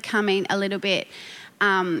kind of becoming a little bit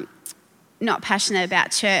not passionate about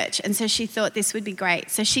church, and so she thought this would be great.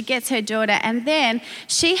 So she gets her daughter, and then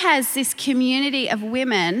she has this community of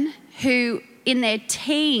women who in their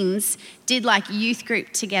teens did like youth group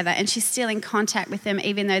together, and she's still in contact with them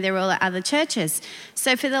even though they're all at other churches.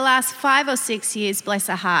 So for the last 5 or 6 years, bless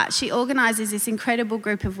her heart, she organises this incredible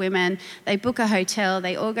group of women. They book a hotel,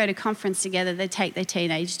 they all go to conference together, they take their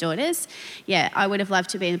teenage daughters. Yeah, I would have loved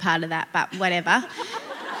to be a part of that, but whatever.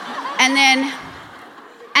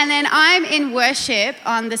 And then I'm in worship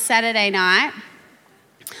on the Saturday night.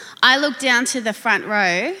 I look down to the front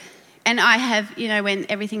row, and I have, when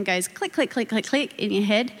everything goes click, click, click, click, click in your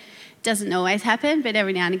head. Doesn't always happen, but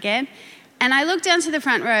every now and again. And I look down to the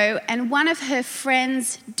front row, and one of her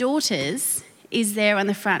friend's daughters is there on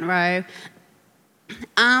the front row,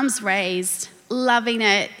 arms raised, loving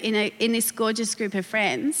it in this gorgeous group of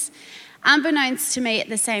friends. Unbeknownst to me at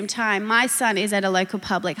the same time, my son is at a local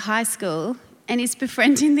public high school, and he's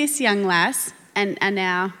befriending this young lass and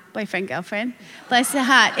now boyfriend, girlfriend. Bless her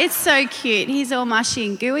heart. It's so cute. He's all mushy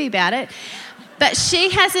and gooey about it. But she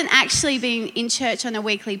hasn't actually been in church on a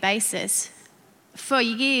weekly basis for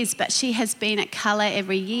years, but she has been at Colour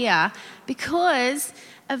every year because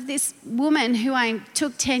of this woman who I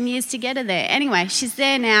took 10 years to get her there. Anyway, she's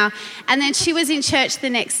there now. And then she was in church the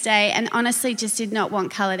next day and honestly just did not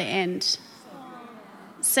want colour to end.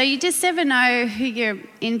 So you just never know who your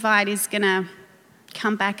invite is going to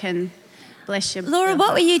come back and bless you. Laura,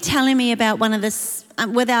 what were you telling me about one of the,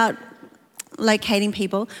 without locating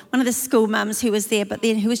people, one of the school mums who was there, but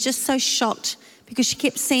then who was just so shocked because she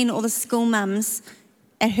kept seeing all the school mums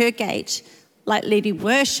at her gate, like leading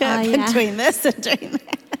worship and doing this and doing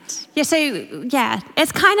that.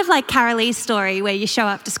 It's kind of like Carolee's story where you show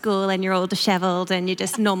up to school and you're all dishevelled and you're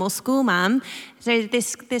just normal school mum. So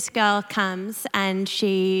this girl comes and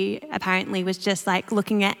she apparently was just like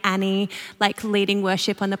looking at Annie like leading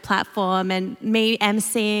worship on the platform and me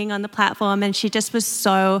emceeing on the platform, and she just was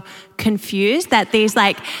so confused that these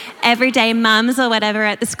like everyday mums or whatever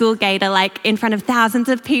at the school gate are like in front of thousands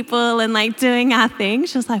of people and like doing our thing.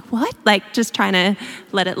 She was like, what? Like just trying to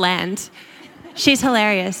let it land. She's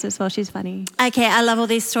hilarious as well. She's funny. Okay, I love all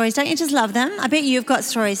these stories. Don't you just love them? I bet you've got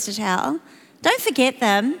stories to tell. Don't forget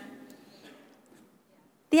them.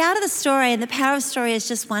 The art of the story and the power of story is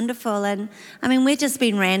just wonderful. And I mean, we're just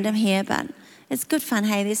being random here, but it's good fun,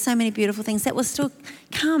 hey? There's so many beautiful things that will still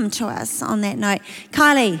come to us on that note.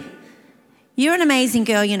 Kylie, you're an amazing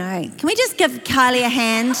girl, you know. Can we just give Kylie a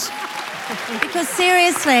hand? Because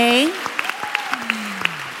seriously...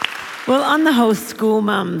 Well, on the whole school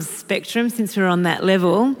mums spectrum, since we're on that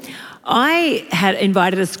level, I had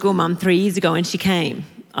invited a school mum 3 years ago and she came.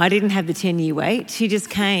 I didn't have the 10-year wait, she just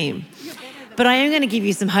came. But I am going to give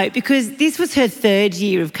you some hope because this was her 3rd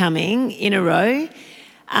year of coming in a row.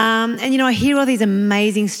 And, you know, I hear all these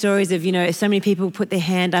amazing stories of, you know, so many people put their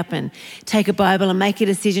hand up and take a Bible and make a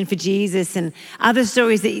decision for Jesus, and other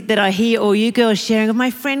stories that I hear all you girls sharing of my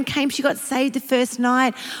friend came, she got saved the first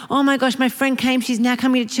night. Oh my gosh, my friend came, she's now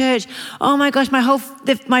coming to church. Oh my gosh,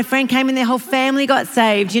 my friend came and their whole family got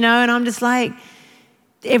saved, you know, and I'm just like,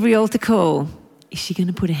 every altar call, is she going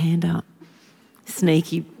to put her hand up?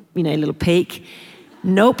 Sneaky, you know, little peek.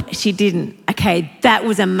 Nope, she didn't. Okay, that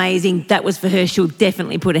was amazing. That was for her. She'll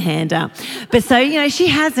definitely put her hand up. But so, you know, she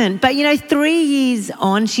hasn't. But, you know, 3 years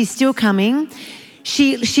on, she's still coming.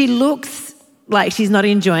 She looks like she's not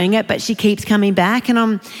enjoying it, but she keeps coming back. And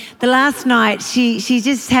on the last night, she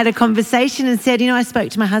just had a conversation and said, you know, I spoke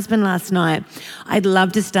to my husband last night. I'd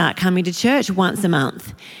love to start coming to church once a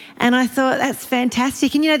month. And I thought, that's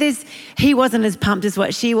fantastic. And, you know, he wasn't as pumped as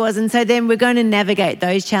what she was. And so then we're going to navigate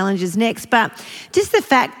those challenges next. But just the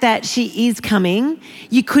fact that she is coming,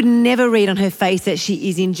 you could never read on her face that she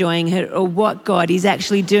is enjoying her or what God is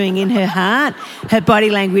actually doing in her heart, her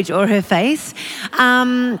body language or her face.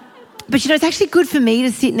 But, you know, it's actually good for me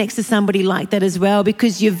to sit next to somebody like that as well,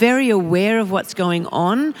 because you're very aware of what's going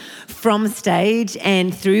on from stage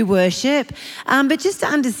and through worship. But just to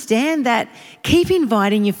understand that, keep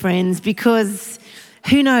inviting your friends, because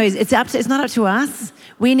who knows, it's not up to us.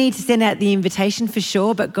 We need to send out the invitation for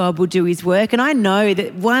sure, but God will do his work. And I know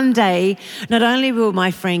that one day, not only will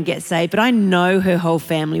my friend get saved, but I know her whole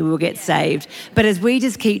family will get saved. But as we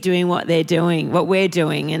just keep doing what we're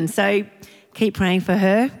doing. And so keep praying for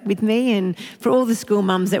her with me and for all the school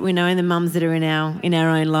mums that we know and the mums that are in our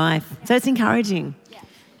own life. So it's encouraging.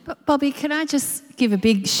 But Bobby, can I just give a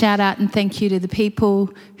big shout out and thank you to the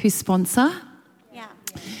people who sponsor? Yeah.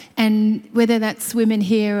 And whether that's women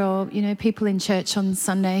here or, you know, people in church on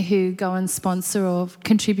Sunday who go and sponsor or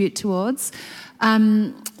contribute towards.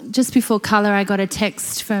 Just before Colour, I got a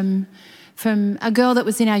text from a girl that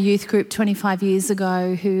was in our youth group 25 years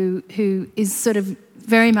ago who is sort of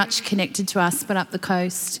very much connected to us, but up the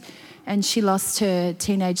coast. And she lost her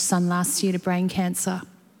teenage son last year to brain cancer,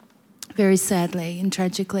 very sadly and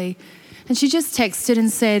tragically. And she just texted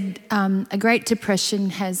and said, a great depression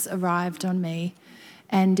has arrived on me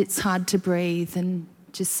and it's hard to breathe, and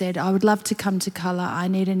just said, I would love to come to Colour. I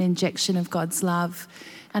need an injection of God's love.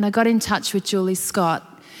 And I got in touch with Julie Scott.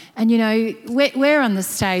 And, you know, we're on the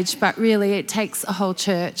stage, but really it takes a whole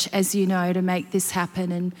church, as you know, to make this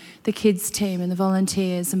happen, and the kids team and the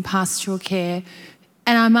volunteers and pastoral care.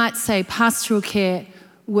 And I might say pastoral care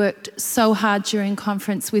worked so hard during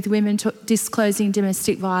conference with women disclosing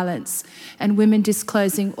domestic violence and women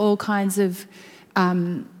disclosing all kinds of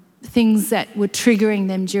things that were triggering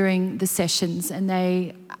them during the sessions. And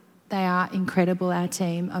they are incredible, our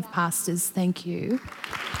team of pastors. Thank you.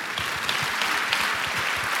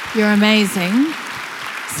 You're amazing.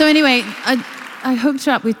 So anyway, I hooked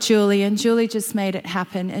up with Julie, and Julie just made it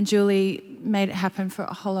happen, and Julie made it happen for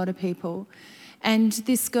a whole lot of people. And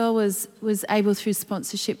this girl was able through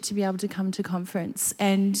sponsorship to be able to come to conference.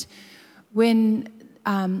 And when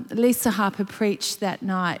Lisa Harper preached that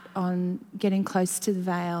night on getting close to the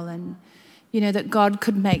veil and that God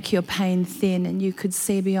could make your pain thin and you could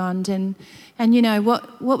see beyond. And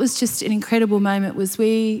what was just an incredible moment was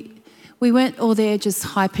we weren't all there just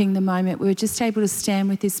hyping the moment. We were just able to stand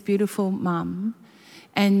with this beautiful mum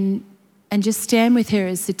and just stand with her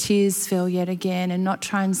as the tears fell yet again, and not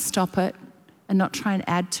try and stop it and not try and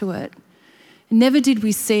add to it. And never did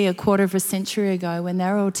we see a quarter of a century ago, when they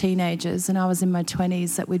were all teenagers and I was in my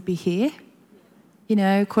 20s, that we'd be here.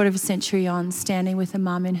 A quarter of a century on, standing with a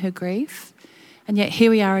mum in her grief. And yet here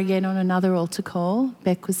we are again on another altar call.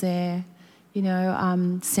 Beck was there,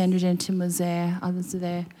 Sandra Denton was there, others are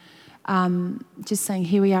there. Just saying,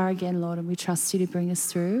 here we are again, Lord, and we trust you to bring us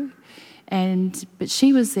through. But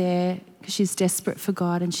she was there because she's desperate for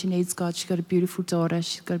God and she needs God. She's got a beautiful daughter.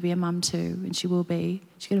 She's got to be a mum too, and she will be.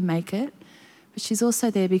 She's got to make it. But she's also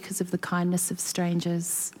there because of the kindness of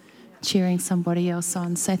strangers cheering somebody else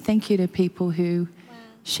on. So thank you to people who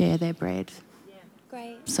share their bread. Yeah.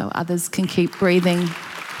 Great. So others can keep breathing.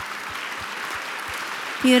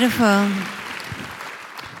 Beautiful.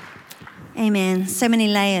 Amen. So many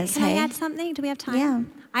layers. Can hey? I add something? Do we have time? Yeah.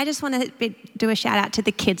 I just want to do a shout out to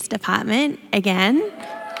the kids department again.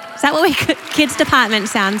 Is that what we could? Kids department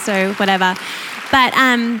sounds so whatever. But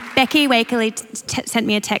Becky Wakerley sent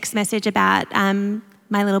me a text message about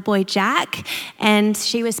my little boy Jack, and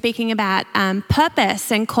she was speaking about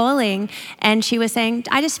purpose and calling, and she was saying,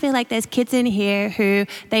 I just feel like there's kids in here who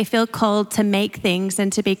they feel called to make things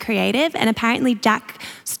and to be creative. And apparently Jack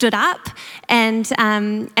stood up, and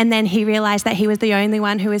then he realised that he was the only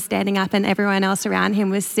one who was standing up and everyone else around him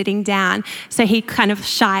was sitting down. So he kind of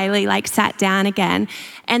shyly sat down again.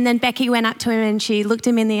 And then Becky went up to him and she looked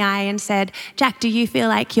him in the eye and said, Jack, do you feel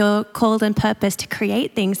like you're called and purposed to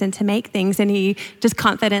create things and to make things? And he just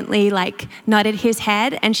confidently nodded his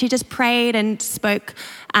head, and she just prayed and spoke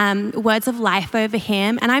words of life over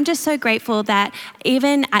him. And I'm just so grateful that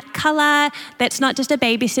even at Colour, that's not just a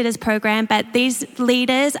babysitter's program, but these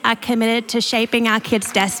leaders are committed to shaping our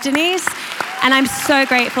kids' destinies. And I'm so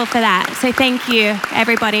grateful for that. So thank you,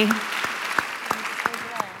 everybody.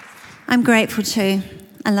 I'm grateful too.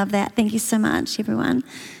 I love that. Thank you so much, everyone.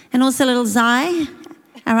 And also little Zai,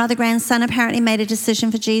 our other grandson, apparently made a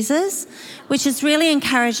decision for Jesus, which is really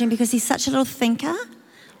encouraging because he's such a little thinker.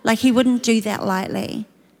 He wouldn't do that lightly.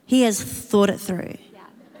 He has thought it through.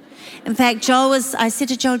 In fact, I said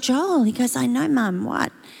to Joel, he goes, I know, Mum,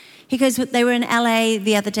 what? He goes, they were in LA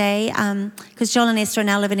the other day because Joel and Esther are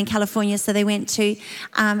now living in California, so they went to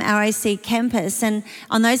our OC campus. And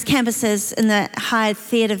on those campuses in the high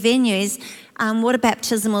theatre venues, water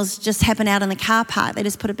baptismals just happen out in the car park. They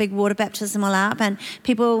just put a big water baptismal up and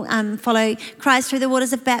people follow Christ through the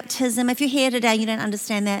waters of baptism. If you're here today and you don't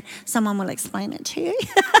understand that, someone will explain it to you.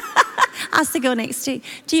 Ask the girl next to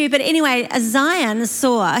you. But anyway, Zion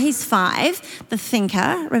saw, he's 5, the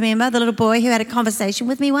thinker, remember, the little boy who had a conversation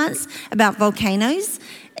with me once about volcanoes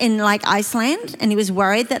in Iceland, and he was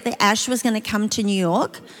worried that the ash was going to come to New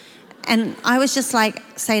York. And I was just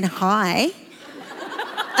saying hi.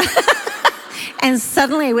 And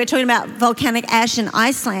suddenly we're talking about volcanic ash in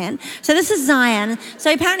Iceland. So this is Zion.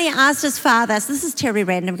 So apparently he asked his father, so this is terribly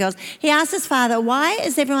random, girls. He asked his father, why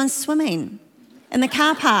is everyone swimming in the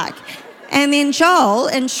car park? And then Joel,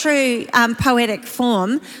 in true poetic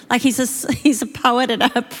form, he's a poet and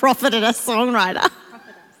a prophet and a songwriter.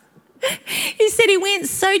 He said he went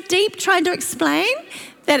so deep trying to explain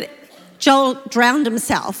that Joel drowned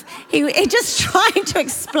himself. He just trying to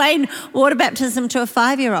explain water baptism to a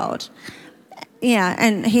 5-year-old. Yeah,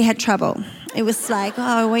 and he had trouble. It was you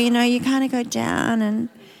kind of go down and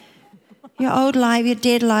your old life, your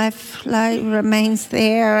dead life remains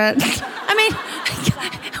there. And, I mean,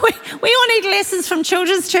 we all need lessons from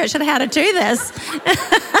Children's Church on how to do this.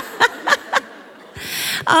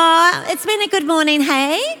 It's been a good morning,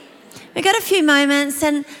 hey? We've got a few moments,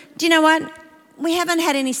 and do you know what? We haven't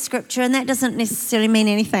had any scripture, and that doesn't necessarily mean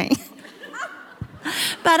anything.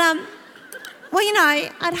 But,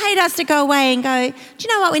 I'd hate us to go away and go, do you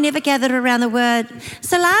know what? We never gathered around the Word.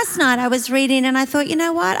 So last night I was reading and I thought, you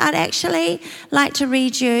know what? I'd actually like to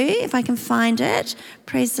read you, if I can find it.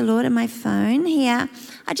 Praise the Lord, on my phone here.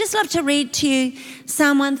 I'd just love to read to you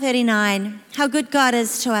Psalm 139, how good God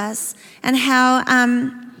is to us and how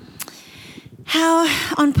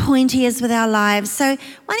on point He is with our lives. So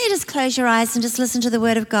why don't you just close your eyes and just listen to the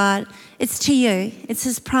Word of God. It's to you. It's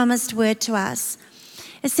His promised word to us.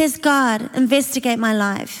 It says, God, investigate my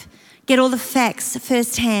life. Get all the facts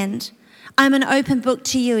firsthand. I'm an open book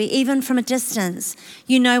to you, even from a distance.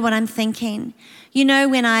 You know what I'm thinking. You know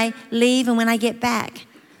when I leave and when I get back.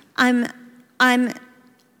 I'm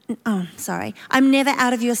I'm never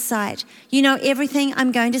out of your sight. You know everything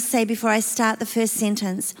I'm going to say before I start the first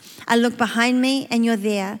sentence. I look behind me and you're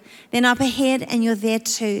there. Then up ahead and you're there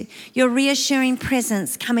too. Your reassuring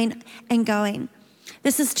presence coming and going.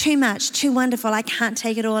 This is too much, too wonderful. I can't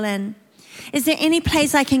take it all in. Is there any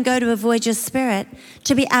place I can go to avoid your spirit,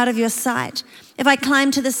 to be out of your sight? If I climb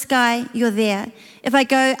to the sky, you're there. If I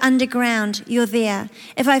go underground, you're there.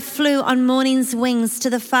 If I flew on morning's wings to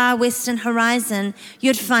the far western horizon,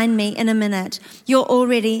 you'd find me in a minute. You're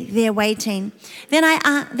already there waiting. Then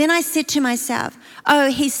I said to myself, oh,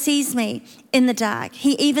 he sees me in the dark.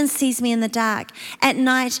 He even sees me in the dark. At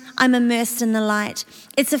night, I'm immersed in the light.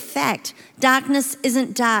 It's a fact. Darkness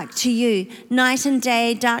isn't dark to you. Night and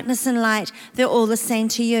day, darkness and light, they're all the same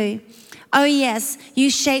to you. Oh yes, you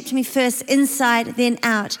shaped me first inside, then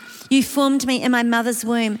out. You formed me in my mother's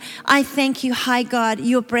womb. I thank you, high God,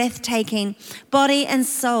 you're breathtaking. Body and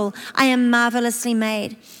soul, I am marvelously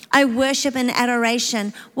made. I worship in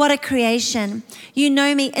adoration. What a creation. You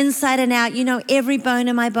know me inside and out. You know every bone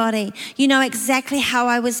in my body. You know exactly how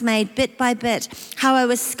I was made, bit by bit, how I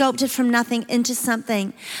was sculpted from nothing into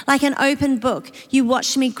something. Like an open book, you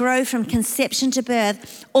watched me grow from conception to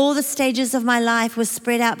birth. All the stages of my life were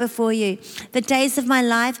spread out before you. The days of my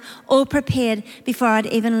life all prepared before I'd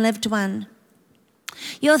even lived one.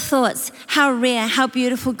 Your thoughts, how rare, how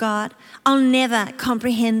beautiful, God. I'll never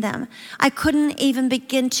comprehend them. I couldn't even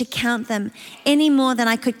begin to count them any more than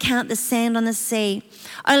I could count the sand on the sea.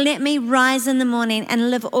 Oh, let me rise in the morning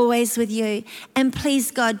and live always with you. And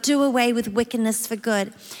please, God, do away with wickedness for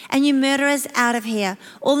good. And you murderers out of here,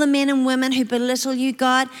 all the men and women who belittle you,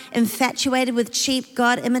 God, infatuated with cheap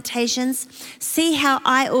God imitations. See how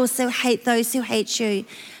I also hate those who hate you.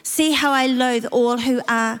 See how I loathe all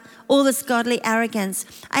this godly arrogance.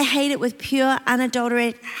 I hate it with pure,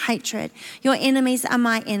 unadulterated hatred. Your enemies are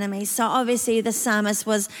my enemies. So obviously the psalmist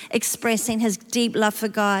was expressing his deep love for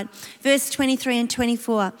God. Verse 23 and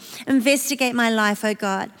 24. Investigate my life, O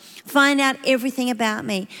God. Find out everything about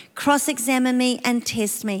me. Cross-examine me and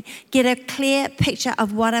test me. Get a clear picture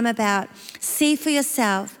of what I'm about. See for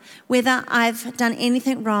yourself whether I've done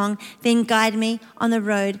anything wrong. Then guide me on the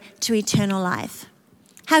road to eternal life.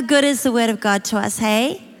 How good is the word of God to us,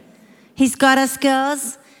 hey? He's got us,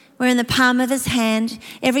 girls. We're in the palm of his hand.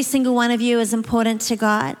 Every single one of you is important to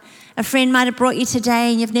God. A friend might have brought you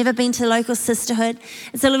today and you've never been to the local sisterhood.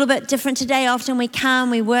 It's a little bit different today. Often we come,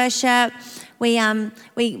 we worship, we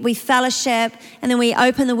fellowship, and then we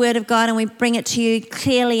open the word of God and we bring it to you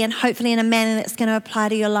clearly and hopefully in a manner that's going to apply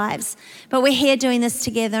to your lives. But we're here doing this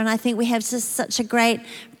together, and I think we have just such a great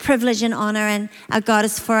privilege and honor, and our God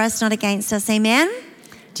is for us, not against us. Amen?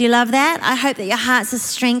 Do you love that? I hope that your hearts are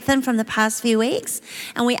strengthened from the past few weeks.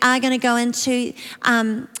 And we are going to go into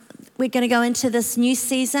this new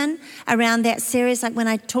season around that series. Like when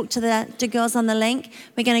I talked to the girls on the link,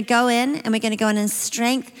 we're going to go in and we're going to go in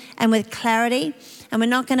strength and with clarity. And we're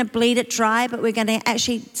not going to bleed it dry, but we're going to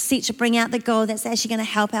actually seek to bring out the gold that's actually going to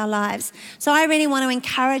help our lives. So I really want to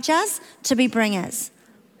encourage us to be bringers.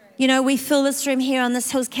 You know, we fill this room here on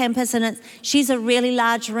this Hills campus, and she's a really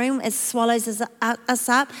large room. It swallows us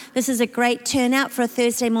up. This is a great turnout for a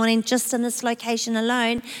Thursday morning just in this location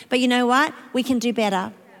alone. But you know what? We can do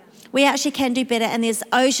better. We actually can do better. And there's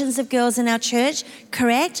oceans of girls in our church,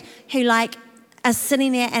 correct, who are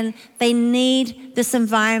sitting there and they need this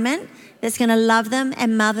environment that's going to love them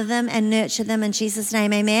and mother them and nurture them in Jesus'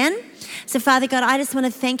 name, amen. So Father God, I just want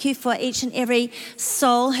to thank you for each and every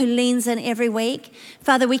soul who leans in every week.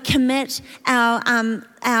 Father, we commit the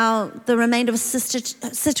remainder of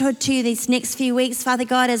sisterhood to you these next few weeks, Father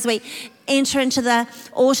God, as we enter into the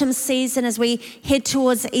autumn season, as we head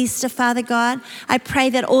towards Easter, Father God. I pray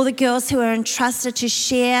that all the girls who are entrusted to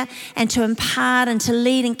share and to impart and to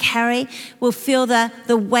lead and carry will feel the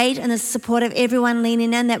weight and the support of everyone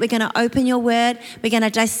leaning in, that we're going to open your word, we're going to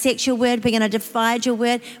dissect your word, we're going to divide your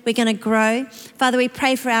word, we're going to grow. Father, we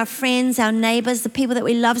pray for our friends, our neighbours, the people that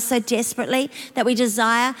we love so desperately, that we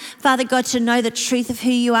desire, Father God, to know the truth of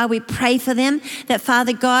who you are. We pray for them, that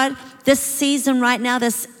Father God, this season right now,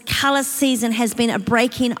 this colour season has been a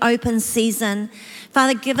breaking open season.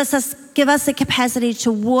 Father, give us the capacity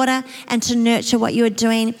to water and to nurture what you are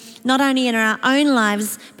doing, not only in our own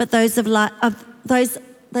lives, but those of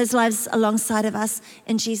those lives alongside of us.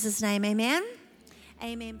 In Jesus' name, amen.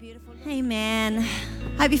 Amen, beautiful. Amen.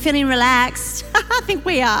 Hope you're feeling relaxed. I think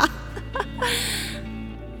we are.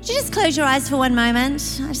 Would you just close your eyes for one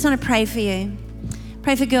moment? I just want to pray for you.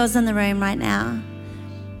 Pray for girls in the room right now.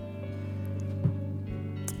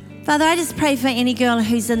 Father, I just pray for any girl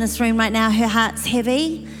who's in this room right now, her heart's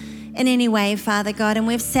heavy. in any way, Father God. And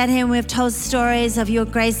we've sat here and we've told stories of your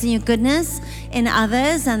grace and your goodness in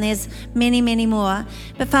others, and there's many, many more.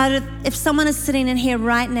 But Father, if someone is sitting in here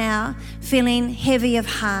right now feeling heavy of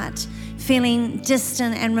heart, feeling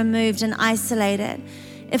distant and removed and isolated,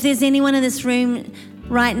 if there's anyone in this room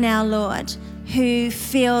right now, Lord, who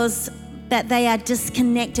feels that they are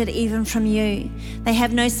disconnected even from you, they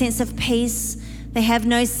have no sense of peace, they have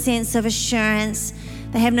no sense of assurance,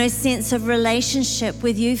 they have no sense of relationship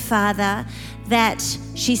with you, Father, that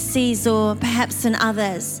she sees or perhaps in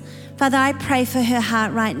others. Father, I pray for her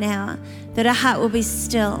heart right now, that her heart will be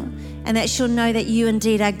still and that she'll know that you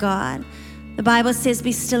indeed are God. The Bible says,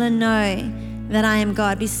 be still and know that I am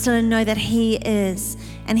God. Be still and know that He is,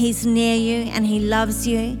 and He's near you and He loves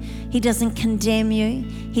you. He doesn't condemn you.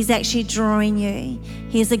 He's actually drawing you.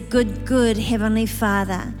 He is a good, good Heavenly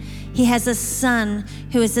Father. He has a Son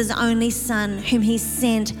who is His only Son, whom He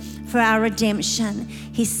sent for our redemption.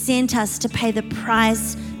 He sent us to pay the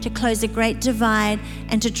price, to close a great divide,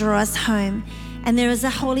 and to draw us home. And there is a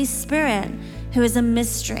Holy Spirit who is a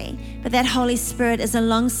mystery, but that Holy Spirit is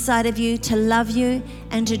alongside of you to love you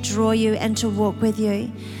and to draw you and to walk with you.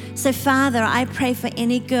 So Father, I pray for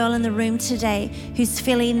any girl in the room today who's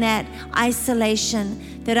feeling that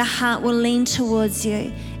isolation, that her heart will lean towards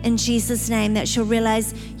you in Jesus' name, that she'll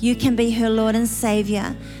realize you can be her Lord and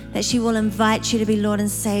Savior, that she will invite you to be Lord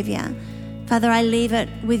and Savior. Father, I leave it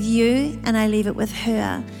with you and I leave it with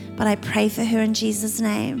her, but I pray for her in Jesus'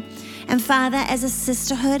 name. And Father, as a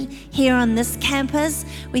sisterhood here on this campus,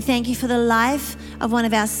 we thank you for the life of one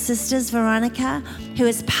of our sisters, Veronica, who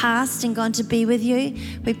has passed and gone to be with you.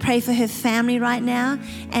 We pray for her family right now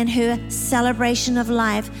and her celebration of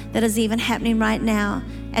life that is even happening right now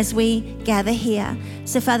as we gather here.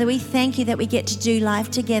 So Father, we thank you that we get to do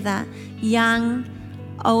life together, young,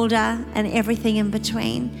 older, and everything in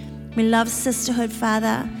between. We love sisterhood,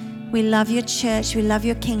 Father. We love your church, we love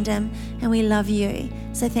your kingdom, and we love you.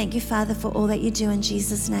 So thank you, Father, for all that you do in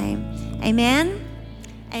Jesus' name. Amen.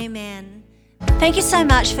 Amen. Thank you so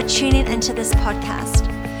much for tuning into this podcast.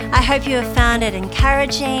 I hope you have found it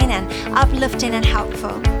encouraging and uplifting and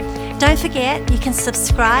helpful. Don't forget, you can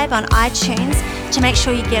subscribe on iTunes to make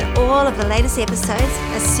sure you get all of the latest episodes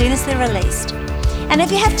as soon as they're released. And if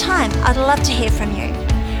you have time, I'd love to hear from you.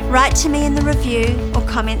 Write to me in the review or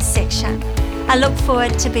comments section. I look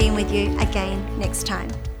forward to being with you again next time.